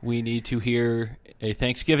course, we need to hear a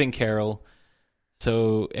Thanksgiving carol.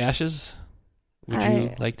 So, Ashes, would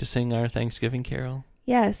you like to sing our Thanksgiving carol?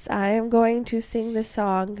 Yes, I am going to sing the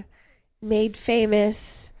song made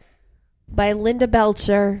famous by Linda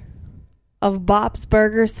Belcher of Bob's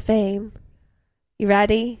Burgers fame. You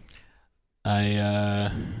ready? I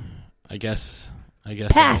guess.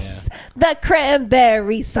 Pass the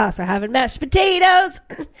cranberry sauce. We're having mashed potatoes.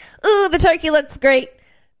 Ooh, the turkey looks great.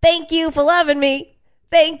 Thank you for loving me.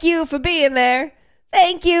 Thank you for being there.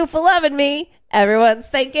 Thank you for loving me. Everyone's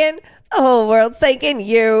thinking, the whole world's thanking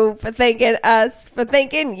you for thanking us, for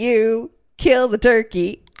thanking you. Kill the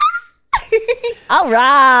turkey. All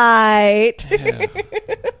right. Yeah.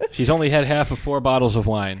 She's only had half of 4 bottles of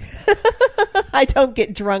wine. I don't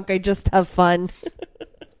get drunk. I just have fun.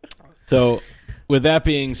 So, with that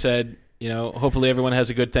being said, hopefully everyone has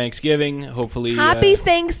a good Thanksgiving. Hopefully, happy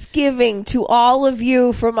Thanksgiving to all of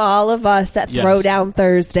you from all of us at Throwdown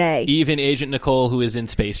Thursday. Even Agent Nicole, who is in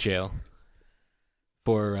space jail,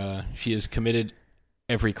 for she has committed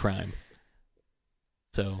every crime.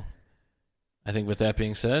 So, I think with that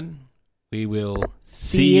being said, we will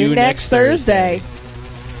see you next Thursday.